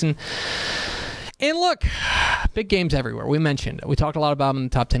football season. And look, big games everywhere. We mentioned it. We talked a lot about them in the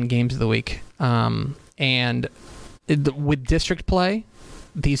top 10 games of the week. And with district play,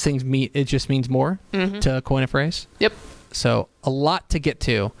 these things mean, it just means more, to coin a phrase. Yep. So a lot to get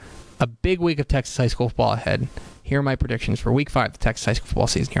to. A big week of Texas high school football ahead. Here are my predictions for Week 5 of the Texas high school football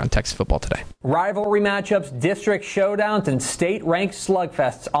season here on Texas Football Today. Rivalry matchups, district showdowns, and state-ranked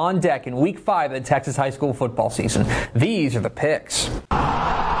slugfests on deck in Week 5 of the Texas high school football season. These are the picks.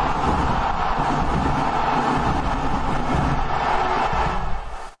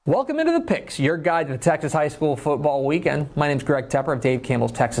 Welcome into the Picks, your guide to the Texas high school football weekend. My name is Greg Tepper of Dave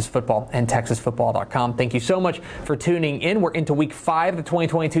Campbell's Texas Football and TexasFootball.com. Thank you so much for tuning in. We're into Week 5 of the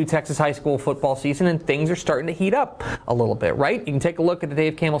 2022 Texas high school football season, and things are starting to heat up a little bit, right? You can take a look at the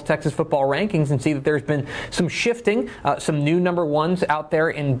Dave Campbell's Texas Football rankings and see that there's been some shifting, some new number ones out there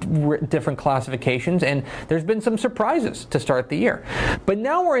in different classifications, and there's been some surprises to start the year. But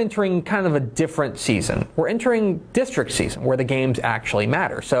now we're entering kind of a different season. We're entering district season where the games actually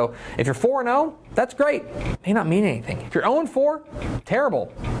matter. So if you're 4-0, that's great. May not mean anything. If you're 0-4,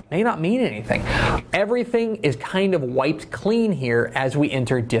 terrible. May not mean anything. Everything is kind of wiped clean here as we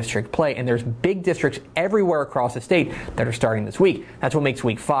enter district play, and there's big districts everywhere across the state that are starting this week. That's what makes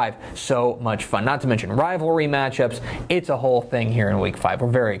Week 5 so much fun. Not to mention rivalry matchups. It's a whole thing here in Week 5. We're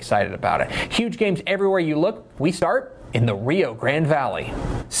very excited about it. Huge games everywhere you look. We start in the Rio Grande Valley.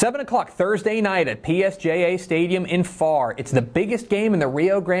 7 o'clock Thursday night at PSJA Stadium in Pharr. It's the biggest game in the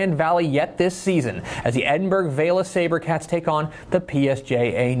Rio Grande Valley yet this season as the Edinburgh Vela SaberCats take on the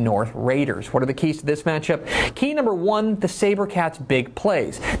PSJA North Raiders. What are the keys to this matchup? Key number 1, the SaberCats' big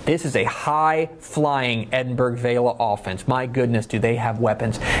plays. This is a high-flying Edinburgh Vela offense. My goodness, do they have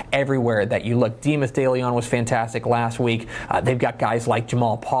weapons everywhere that you look. Demas De Leon was fantastic last week. They've got guys like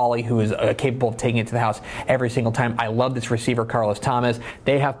Jamal Pauly, who is capable of taking it to the house every single time. I love this receiver, Carlos Thomas.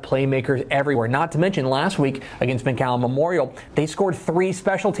 They have playmakers everywhere. Not to mention last week against McAllen Memorial, they scored 3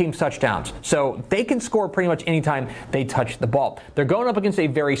 special teams touchdowns. So they can score pretty much anytime they touch the ball. They're going up against a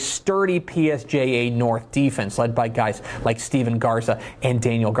very sturdy PSJA North defense led by guys like Steven Garza and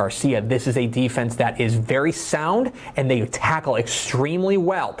Daniel Garcia. This is a defense that is very sound and they tackle extremely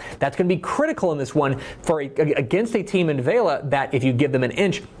well. That's going to be critical in this one against a team in Vela that if you give them an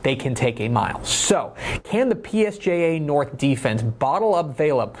inch, they can take a mile. So can the PSJA North defense bottle up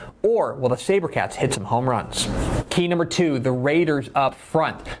Vela, or will the SaberCats hit some home runs? Key number 2, the Raiders up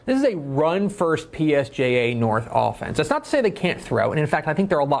front. This is a run-first PSJA North offense. That's not to say they can't throw, and in fact, I think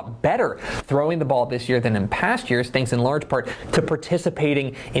they're a lot better throwing the ball this year than in past years, thanks in large part to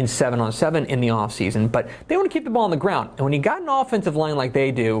participating in 7-on-7 in the offseason. But they want to keep the ball on the ground, and when you got an offensive line like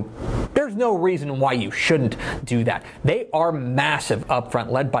they do, there's no reason why you shouldn't do that. They are massive up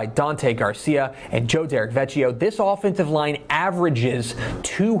front, led by Dante Garcia and Joe Derek Vecchio. This offensive line averages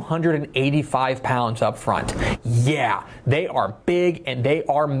 285 pounds up front. Yeah, they are big and they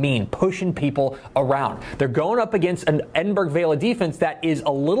are mean, pushing people around. They're going up against an Edinburgh Vela defense that is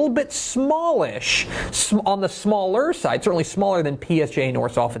a little bit smallish, on the smaller side, certainly smaller than PSJA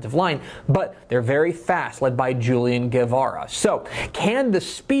North's offensive line, but they're very fast, led by Julian Guevara. So, can the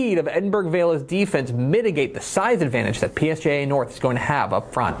speed of Edinburgh Vela's defense mitigate the size advantage that PSJA North is going to have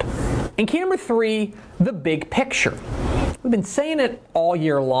up front? And key number 3, the big picture. We've been saying it all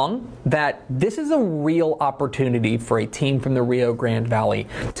year long that this is a real opportunity for a team from the Rio Grande Valley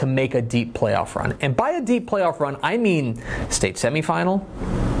to make a deep playoff run. And by a deep playoff run, I mean state semifinal.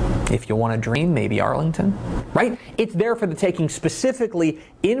 If you want to dream, maybe Arlington, right? It's there for the taking, specifically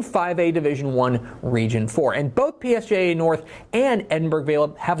in 5A Division I Region 4. And both PSJA North and Edinburgh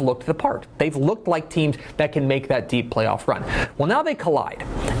Vela have looked the part. They've looked like teams that can make that deep playoff run. Well, now they collide.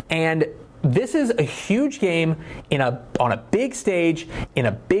 And this is a huge game on a big stage, in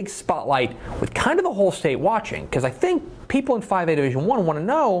a big spotlight, with kind of the whole state watching. Because I think people in 5A Division I want to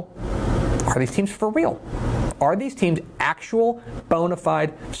know, are these teams for real? Are these teams actual, bona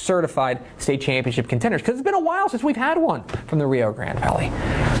fide, certified state championship contenders? Because it's been a while since we've had one from the Rio Grande Valley.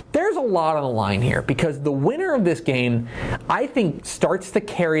 there's a lot on the line here because the winner of this game, I think, starts to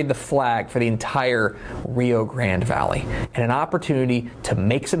carry the flag for the entire Rio Grande Valley and an opportunity to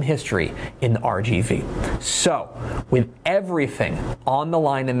make some history in the RGV. So, with everything on the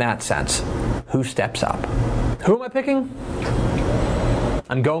line in that sense, who steps up? Who am I picking?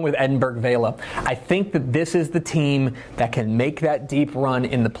 I'm going with Edinburgh Vela. I think that this is the team that can make that deep run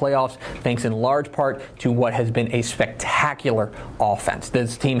in the playoffs, thanks in large part to what has been a spectacular offense.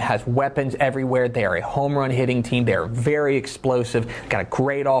 This team has weapons everywhere. They are a home run hitting team. They are very explosive, got a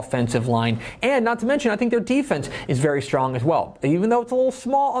great offensive line, and not to mention, I think their defense is very strong as well. Even though it's a little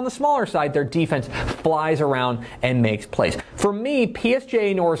small on the smaller side, their defense flies around and makes plays. For me,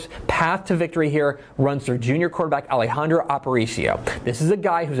 PSJA North's path to victory here runs through junior quarterback Alejandro Aparicio. This is a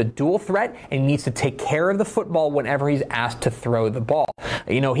guy who's a dual threat and needs to take care of the football whenever he's asked to throw the ball.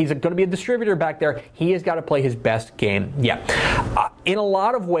 You know, he's going to be a distributor back there. He has got to play his best game yet. In a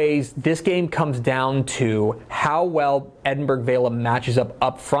lot of ways, this game comes down to how well Edinburgh Vela matches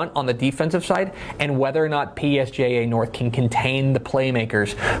up front on the defensive side and whether or not PSJA North can contain the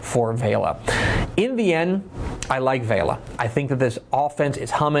playmakers for Vela. In the end, I like Vela. I think that this offense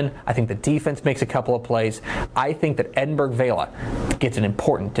is humming. I think the defense makes a couple of plays. I think that Edinburgh Vela gets an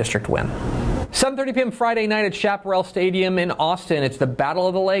important district win. 7:30 p.m. Friday night at Chaparral Stadium in Austin. It's the Battle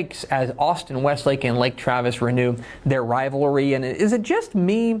of the Lakes as Austin Westlake and Lake Travis renew their rivalry. And is it just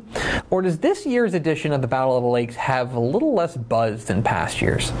me, or does this year's edition of the Battle of the Lakes have a little less buzz than past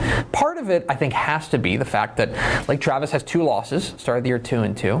years? Part of it, I think, has to be the fact that Lake Travis has 2 losses, started the year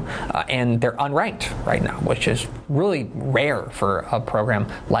 2-2, and they're unranked right now, which is really rare for a program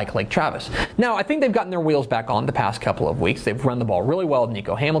like Lake Travis. Now, I think they've gotten their wheels back on the past couple of weeks. They've run the ball really well with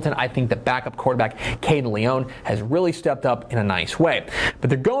Nico Hamilton. I think the backup quarterback Caden Leone has really stepped up in a nice way. But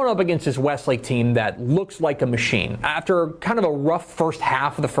they're going up against this Westlake team that looks like a machine. After kind of a rough first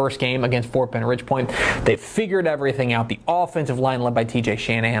half of the first game against Fort Bend Ridgepoint, they've figured everything out. The offensive line led by TJ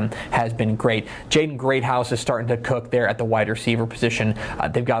Shanahan has been great. Jaden Greathouse is starting to cook there at the wide receiver position.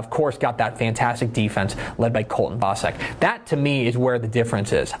 They've got, of course, got that fantastic defense led by Colton Bosek. That, to me, is where the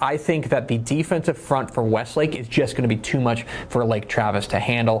difference is. I think that the defensive front for Westlake is just going to be too much for Lake Travis to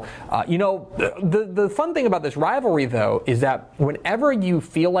handle. The fun thing about this rivalry, though, is that whenever you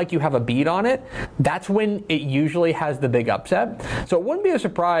feel like you have a beat on it, that's when it usually has the big upset. So it wouldn't be a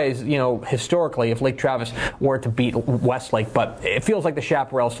surprise, historically, if Lake Travis were to beat Westlake, but it feels like the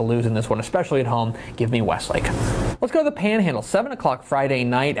Chaparrals to lose in this one, especially at home. Give me Westlake. Let's go to the Panhandle, 7 o'clock Friday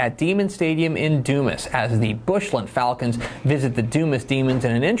night at Demon Stadium in Dumas as the Bushland Falcons visit the Dumas Demons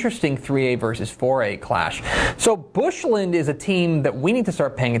in an interesting 3A versus 4A clash. So Bushland is a team that we need to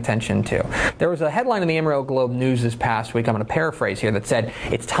start paying attention to. There was a headline in the Amarillo Globe News this past week, I'm going to paraphrase here, that said,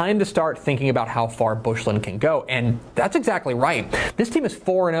 it's time to start thinking about how far Bushland can go. And that's exactly right. This team is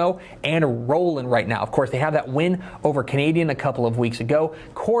 4-0 and rolling right now. Of course, they have that win over Canadian a couple of weeks ago.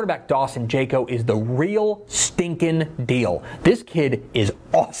 Quarterback Dawson Jaco is the real stinking deal. This kid is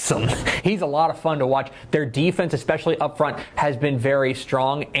awesome. He's a lot of fun to watch. Their defense, especially up front, has been very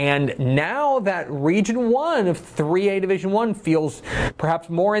strong. And now that Region 1 of 3A Division 1 feels perhaps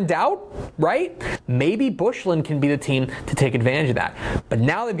more in doubt, right? Maybe Bushland can be the team to take advantage of that. But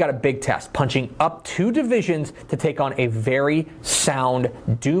now they've got a big test, punching up 2 divisions to take on a very sound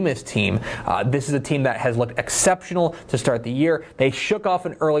Dumas team. This is a team that has looked exceptional to start the year. They shook off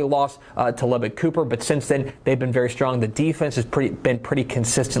an early loss to Lubbock Cooper, but since then they've been very strong. The defense has been pretty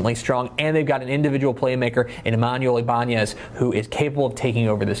consistently strong, and they've got an individual playmaker in Emmanuel Ibanez who is capable of taking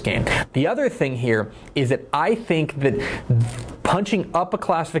over this game. The other thing here is that I think that punching up a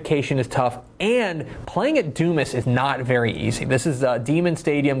classification is tough, and playing at Dumas is not very easy. This is Demon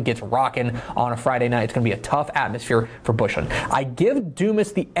Stadium, gets rocking on a Friday night. It's going to be a tough atmosphere for Bushland. I give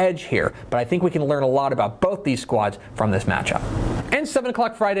Dumas the edge here, but I think we can learn a lot about both these squads from this matchup. And 7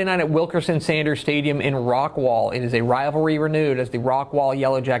 o'clock Friday night at Wilkerson Sanders Stadium in Rockwall. It is a rivalry renewed as the Rockwall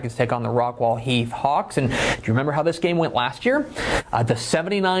Yellow Jackets take on the Rockwall Heath Hawks. And do you remember how this game went last year? The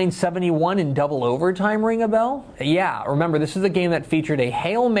 79-71 in double overtime, ring a bell? Yeah, remember, this is a game that featured a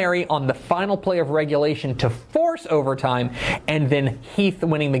Hail Mary on the final play of regulation to force overtime, and then Heath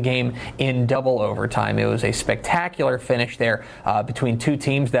winning the game in double overtime. It was a spectacular finish there between 2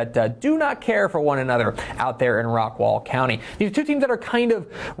 teams that do not care for one another out there in Rockwall County. These 2 teams that are kind of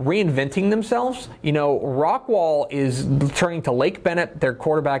reinventing themselves. Rockwall is turning to Lake Bennett, their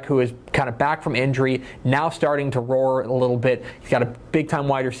quarterback, who is kind of back from injury, now starting to roar a little bit. He's got a big-time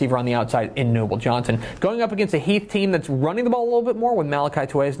wide receiver on the outside in Noble Johnson. Going up against a Heath team that's running the ball a little bit more with Malachi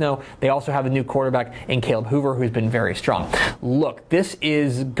Tuesno. They also have a new quarterback in Caleb Hoover, who's been very strong. Look, this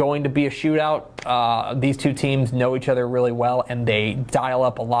is going to be a shootout. These two teams know each other really well, and they dial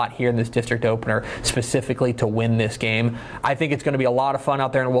up a lot here in this district opener specifically to win this game. I think it's going to be a lot of fun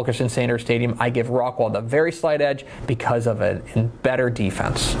out there in Wilkerson Sanders Stadium. I give Rockwall the very slight edge because of a better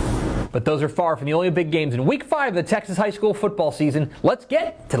defense. But those are far from the only big games in Week 5 of the Texas high school football season. Let's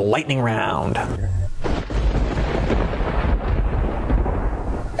get to the lightning round.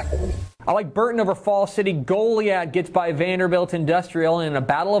 I like Burton over Fall City. Goliad gets by Vanderbilt Industrial. And in a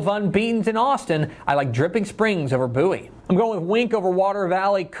battle of unbeatens in Austin, I like Dripping Springs over Bowie. I'm going with Wink over Water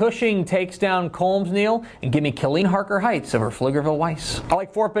Valley. Cushing takes down Colmesneil. And give me Killeen Harker Heights over Pflugerville Weiss. I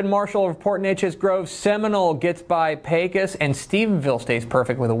like Fort Bend Marshall over Port Neches Grove. Seminole gets by Pecos. And Stephenville stays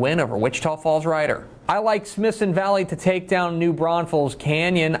perfect with a win over Wichita Falls Rider. I like Smithson Valley to take down New Braunfels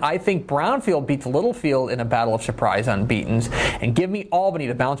Canyon. I think Brownfield beats Littlefield in a battle of surprise unbeatens. And give me Albany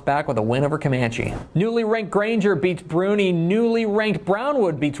to bounce back with a win over Comanche. Newly ranked Granger beats Bruni. Newly ranked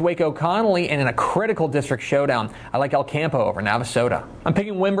Brownwood beats Waco Connolly. And in a critical district showdown, I like El Campo over Navasota. I'm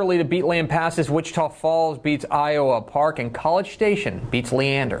picking Wimberley to beat Lampasas. Wichita Falls beats Iowa Park. And College Station beats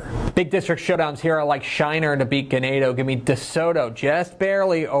Leander. Big district showdowns here. I like Shiner to beat Ganado. Give me DeSoto just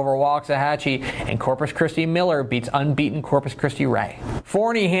barely over Waxahachie. And Corpus Christi Miller beats unbeaten Corpus Christi Ray.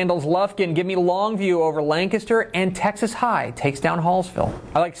 Forney handles Lufkin. Give me Longview over Lancaster. And Texas High takes down Hallsville.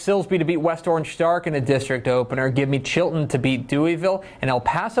 I like Silsbee to beat West Orange Stark in a district opener. Give me Chilton to beat Deweyville. And El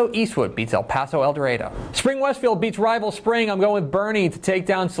Paso Eastwood beats El Paso El Dorado. Spring Westfield beats rival Spring. I'm going with Bernie to take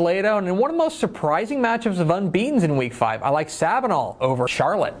down Salado. And in one of the most surprising matchups of unbeatens in Week 5, I like Sabinal over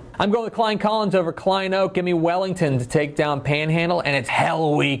Charlotte. I'm going with Klein Collins over Klein Oak. Give me Wellington to take down Panhandle. And it's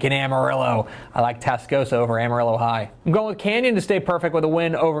Hell Week in Amarillo. I like Tascosa over Amarillo High. I'm going with Canyon to stay perfect with a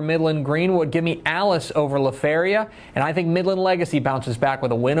win over Midland Greenwood. Give me Alice over La Feria. And I think Midland Legacy bounces back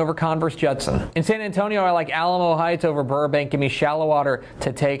with a win over Converse Judson. In San Antonio, I like Alamo Heights over Burbank. Give me Shallowater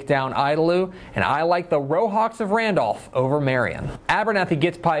to take down Idalou. And I like the Rohawks of Randolph over Marion. Abernathy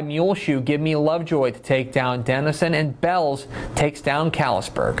gets by Muleshoe. Give me Lovejoy to take down Denison. And Bells takes down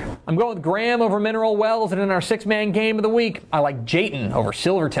Callisburg. I'm going with Graham over Mineral Wells. And in our 6-man game of the week, I like Jayton over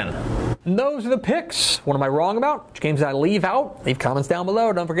Silverton. And those are the picks. What am I wrong about? Which games did I leave out? Leave comments down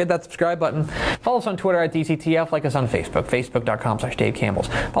below. Don't forget that subscribe button. Follow us on Twitter at DCTF. Like us on Facebook, facebook.com/Dave Campbells.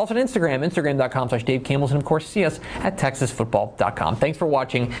 Follow us on Instagram, instagram.com/Dave Campbells. And of course, see us at texasfootball.com. Thanks for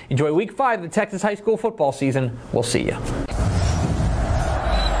watching. Enjoy Week 5 of the Texas high school football season. We'll see you.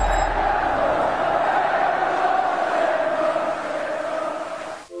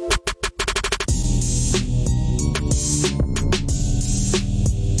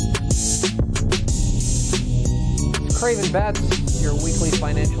 Craven Bets, your weekly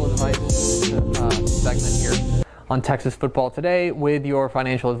financial advice segment here on Texas Football Today with your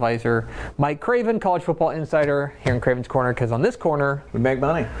financial advisor, Mike Craven, college football insider here in Craven's Corner, because on this corner, we make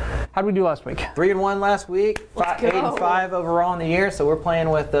money. How did we do last week? 3-1 last week, 8-5 overall in the year, so we're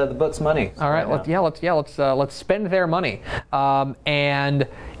playing with the book's money. All right, let's spend their money. And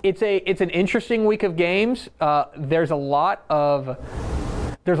it's an interesting week of games. There's a lot of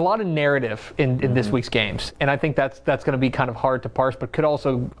narrative in this week's games, and I think that's going to be kind of hard to parse, but could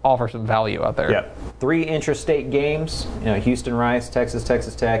also offer some value out there. Yeah, 3 intrastate games. Houston Rice, Texas Tech,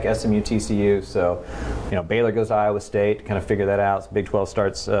 SMU TCU. So, Baylor goes to Iowa State. Kind of figure that out. Big 12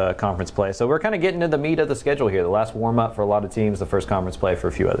 starts conference play. So we're kind of getting to the meat of the schedule here. The last warm up for a lot of teams. The first conference play for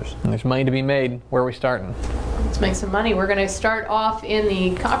a few others. And there's money to be made. Where are we starting? Let's make some money. We're going to start off in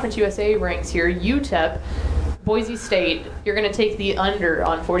the Conference USA ranks here. UTEP. Boise State, you're going to take the under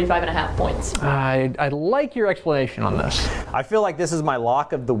on 45.5 points. I like your explanation on this. I feel like this is my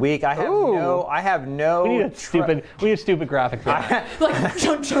lock of the week. I have no. We need a stupid graphic for that. Like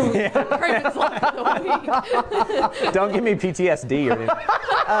Craven's lock of the week. Don't give me PTSD or anything.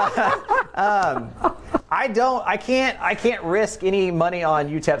 I can't risk any money on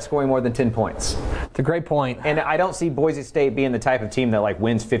UTEP scoring more than 10 points. It's a great point. And I don't see Boise State being the type of team that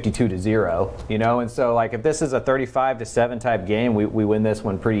wins 52-0, and so if this is a 35-7 type game, we win this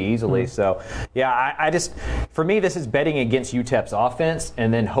one pretty easily. Mm-hmm. So yeah, I just, for me, this is betting against UTEP's offense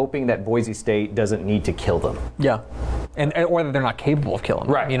and then hoping that Boise State doesn't need to kill them. Yeah. Or that they're not capable of killing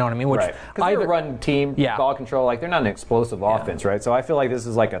them. Right. You know what I mean? Right. Because they're a run team, ball control, they're not an explosive offense, right? So I feel like this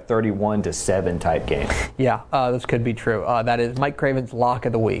is like a 31-7 type game. Yeah, this could be true. That is Mike Craven's lock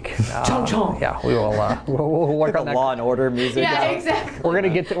of the week. Yeah, we will we'll work on that. Law and Order music. Yeah, exactly.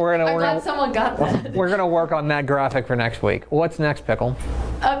 I'm glad someone got that. We're gonna work on that graphic for next week. What's next, Pickle?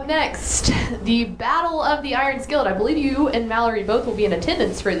 Up next, the Battle of the Iron Skillet. I believe you and Mallory both will be in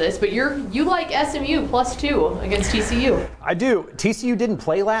attendance for this, but you like SMU +2 against TCU. TCU? I do. TCU didn't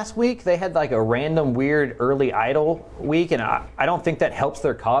play last week. They had like a random, weird early idle week, and I don't think that helps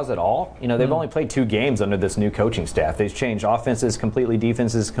their cause at all. You know, they've only played 2 games under this new coaching staff. They've changed offenses completely,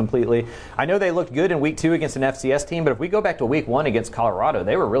 defenses completely. I know they looked good in week 2 against an FCS team, but if we go back to week 1 against Colorado,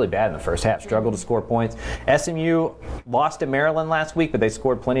 they were really bad in the first half, struggled to score points. SMU lost to Maryland last week, but they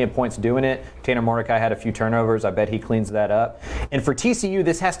scored plenty of points doing it. Tanner Mordecai had a few turnovers. I bet he cleans that up. And for TCU,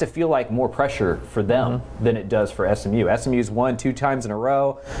 this has to feel like more pressure for them than it does for SMU. SMU's won 2 times in a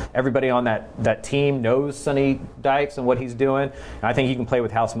row. Everybody on that team knows Sonny Dykes and what he's doing. And I think he can play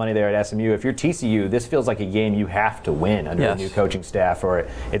with house money there at SMU. If you're TCU, this feels like a game you have to win under a new coaching staff, or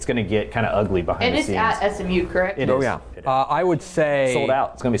it's going to get kind of ugly behind the scenes. And it's at SMU, correct? It is. I would say sold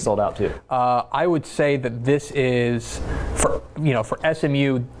out. It's going to be sold out too. I would say that this is for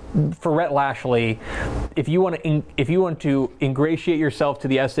SMU. For Rhett Lashley, if you want to ingratiate yourself to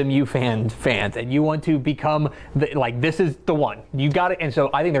the SMU fans, and you want to become this is the one, you got it. And so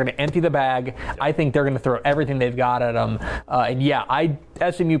I think they're going to empty the bag. I think they're going to throw everything they've got at them.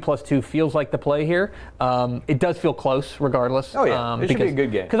 SMU +2 feels like the play here. It does feel close, regardless. Oh yeah, it should be a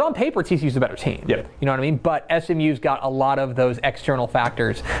good game. Because on paper, TCU's a better team. Yep. You know what I mean? But SMU's got a lot of those external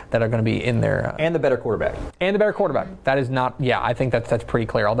factors that are going to be in there. And the better quarterback. That is not. Yeah, I think that's pretty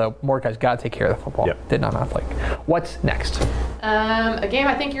clear. Although Mordecai's got to take care of the football. Yep. Did not like. What's next? A game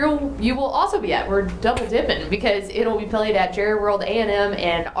I think you will also be at. We're double dipping because it'll be played at Jerry World A&M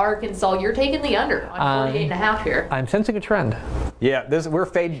and Arkansas. You're taking the under on 48.5 here. I'm sensing a trend. Yeah, we're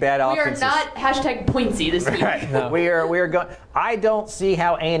fading bad offenses. We are not #pointsy this week. Right. No. We are going. I don't see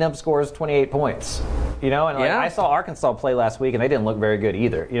how A&M scores 28 points. You know, and I saw Arkansas play last week, and they didn't look very good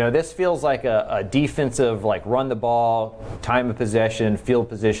either. You know, this feels like a defensive, run the ball, time of possession, field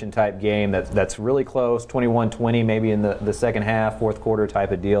position type game that's really close, 21-20 maybe in the second half, fourth quarter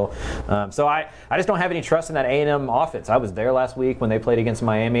type of deal. So I just don't have any trust in that A&M offense. I was there last week when they played against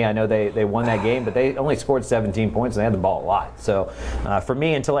Miami. I know they won that game, but they only scored 17 points, and they had the ball a lot. So for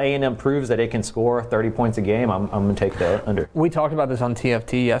me, until A&M proves that it can score 30 points a game, I'm going to take the under. We talked about this on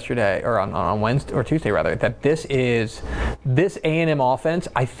TFT yesterday, or on Wednesday or Tuesday rather, that this A&M offense,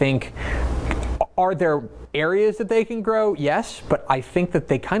 I think, are there areas that they can grow? Yes, but I think that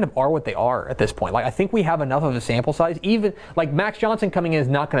they kind of are what they are at this point. I think we have enough of a sample size. Even Max Johnson coming in is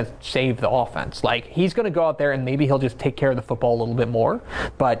not going to save the offense. He's going to go out there and maybe he'll just take care of the football a little bit more.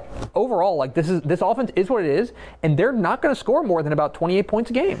 But overall, this offense is what it is, and they're not going to score more than about 28 points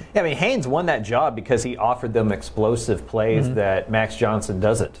a game. Yeah, I mean, Haynes won that job because he offered them explosive plays that Max Johnson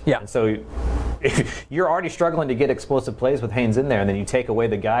doesn't. Yeah. And so if you're already struggling to get explosive plays with Haynes in there, and then you take away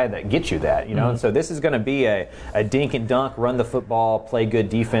the guy that gets you that, you know. And so this is going to be a dink and dunk, run the football, play good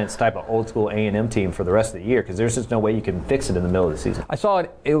defense type of old school A&M team for the rest of the year, because there's just no way you can fix it in the middle of the season. I saw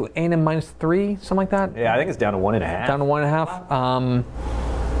it A&M -3, something like that. Yeah, I think it's down to 1.5. Down to 1.5.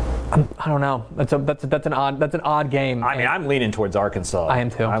 I don't know. That's an odd game. I mean, I'm leaning towards Arkansas. I am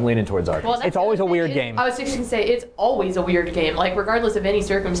too. I'm leaning towards Arkansas. Well, it's always a weird game. I was just going to say it's always a weird game. Regardless of any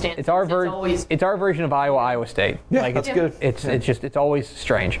circumstance. It's our version of Iowa State. Yeah, that's good. It's always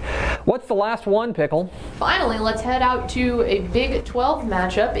strange. What's the last one, Pickle? Finally, let's head out to a Big 12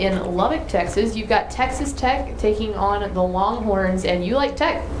 matchup in Lubbock, Texas. You've got Texas Tech taking on the Longhorns, and you like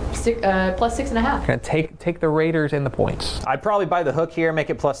Tech +6.5. Gonna take the Raiders in the points. I'd probably buy the hook here, make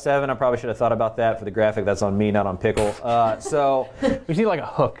it +7. I probably should have thought about that for the graphic. That's on me, not on Pickle. So we need a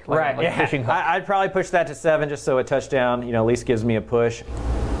hook, right? A fishing hook. I'd probably push that to 7 just so a touchdown, at least gives me a push.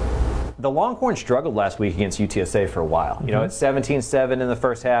 The Longhorns struggled last week against UTSA for a while. It's 17-7 in the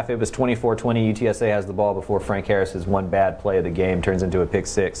first half. It was 24-20. UTSA has the ball before Frank Harris's one bad play of the game turns into a pick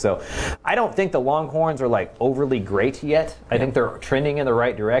 6. So I don't think the Longhorns are overly great yet. I think they're trending in the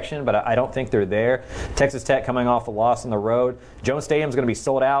right direction, but I don't think they're there. Texas Tech coming off a loss on the road. Jones Stadium's going to be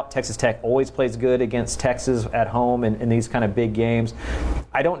sold out. Texas Tech always plays good against Texas at home in these kind of big games.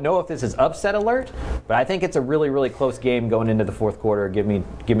 I don't know if this is upset alert, but I think it's a really, really close game going into the fourth quarter. Give me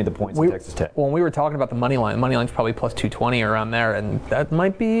the points. Texas Tech. When we were talking about the money line's probably +220 around there, and that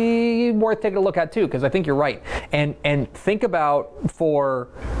might be worth taking a look at too, because I think you're right. And think about for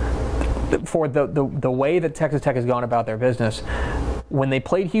the way that Texas Tech has gone about their business. When they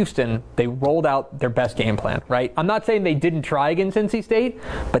played Houston, they rolled out their best game plan, right? I'm not saying they didn't try against NC State,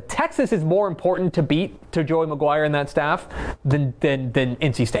 but Texas is more important to beat to Joey McGuire and that staff than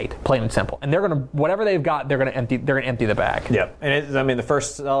NC State, plain and simple. And they're gonna whatever they've got, they're gonna empty the bag. Yep. And the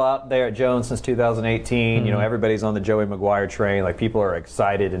first sellout there at Jones since 2018. Everybody's on the Joey McGuire train. People are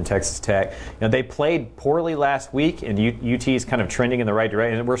excited in Texas Tech. They played poorly last week, and UT's kind of trending in the right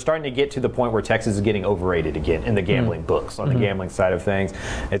direction. And we're starting to get to the point where Texas is getting overrated again in the gambling books on the gambling side of of things.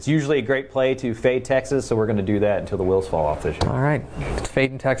 It's usually a great play to fade Texas, so we're going to do that until the wheels fall off this year. All right. It's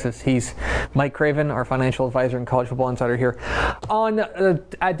fading Texas. He's Mike Craven, our financial advisor and college football insider here on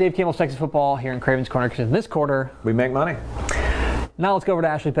at Dave Campbell's Texas Football here in Craven's Corner, because in this quarter we make money. Now let's go over to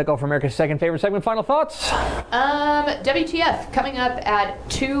Ashley Pickle for America's second favorite segment. Final thoughts? WTF coming up at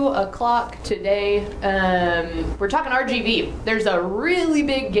 2 o'clock today. We're talking RGV. There's a really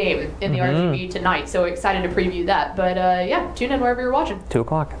big game in the RGV tonight, so excited to preview that. But yeah, tune in wherever you're watching. 2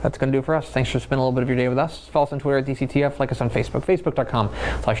 o'clock. That's going to do it for us. Thanks for spending a little bit of your day with us. Follow us on Twitter at DCTF. Like us on Facebook,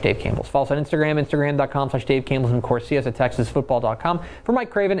 facebook.com/Dave Campbell's. Follow us on Instagram, instagram.com/Dave Campbell's. And of course, see us at TexasFootball.com. For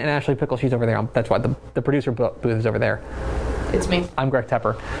Mike Craven and Ashley Pickle, she's over there. That's why the producer booth is over there. It's me. I'm Greg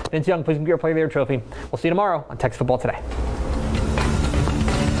Tepper. Vince Young, please get your Player of the Year trophy. We'll see you tomorrow on Texas Football Today.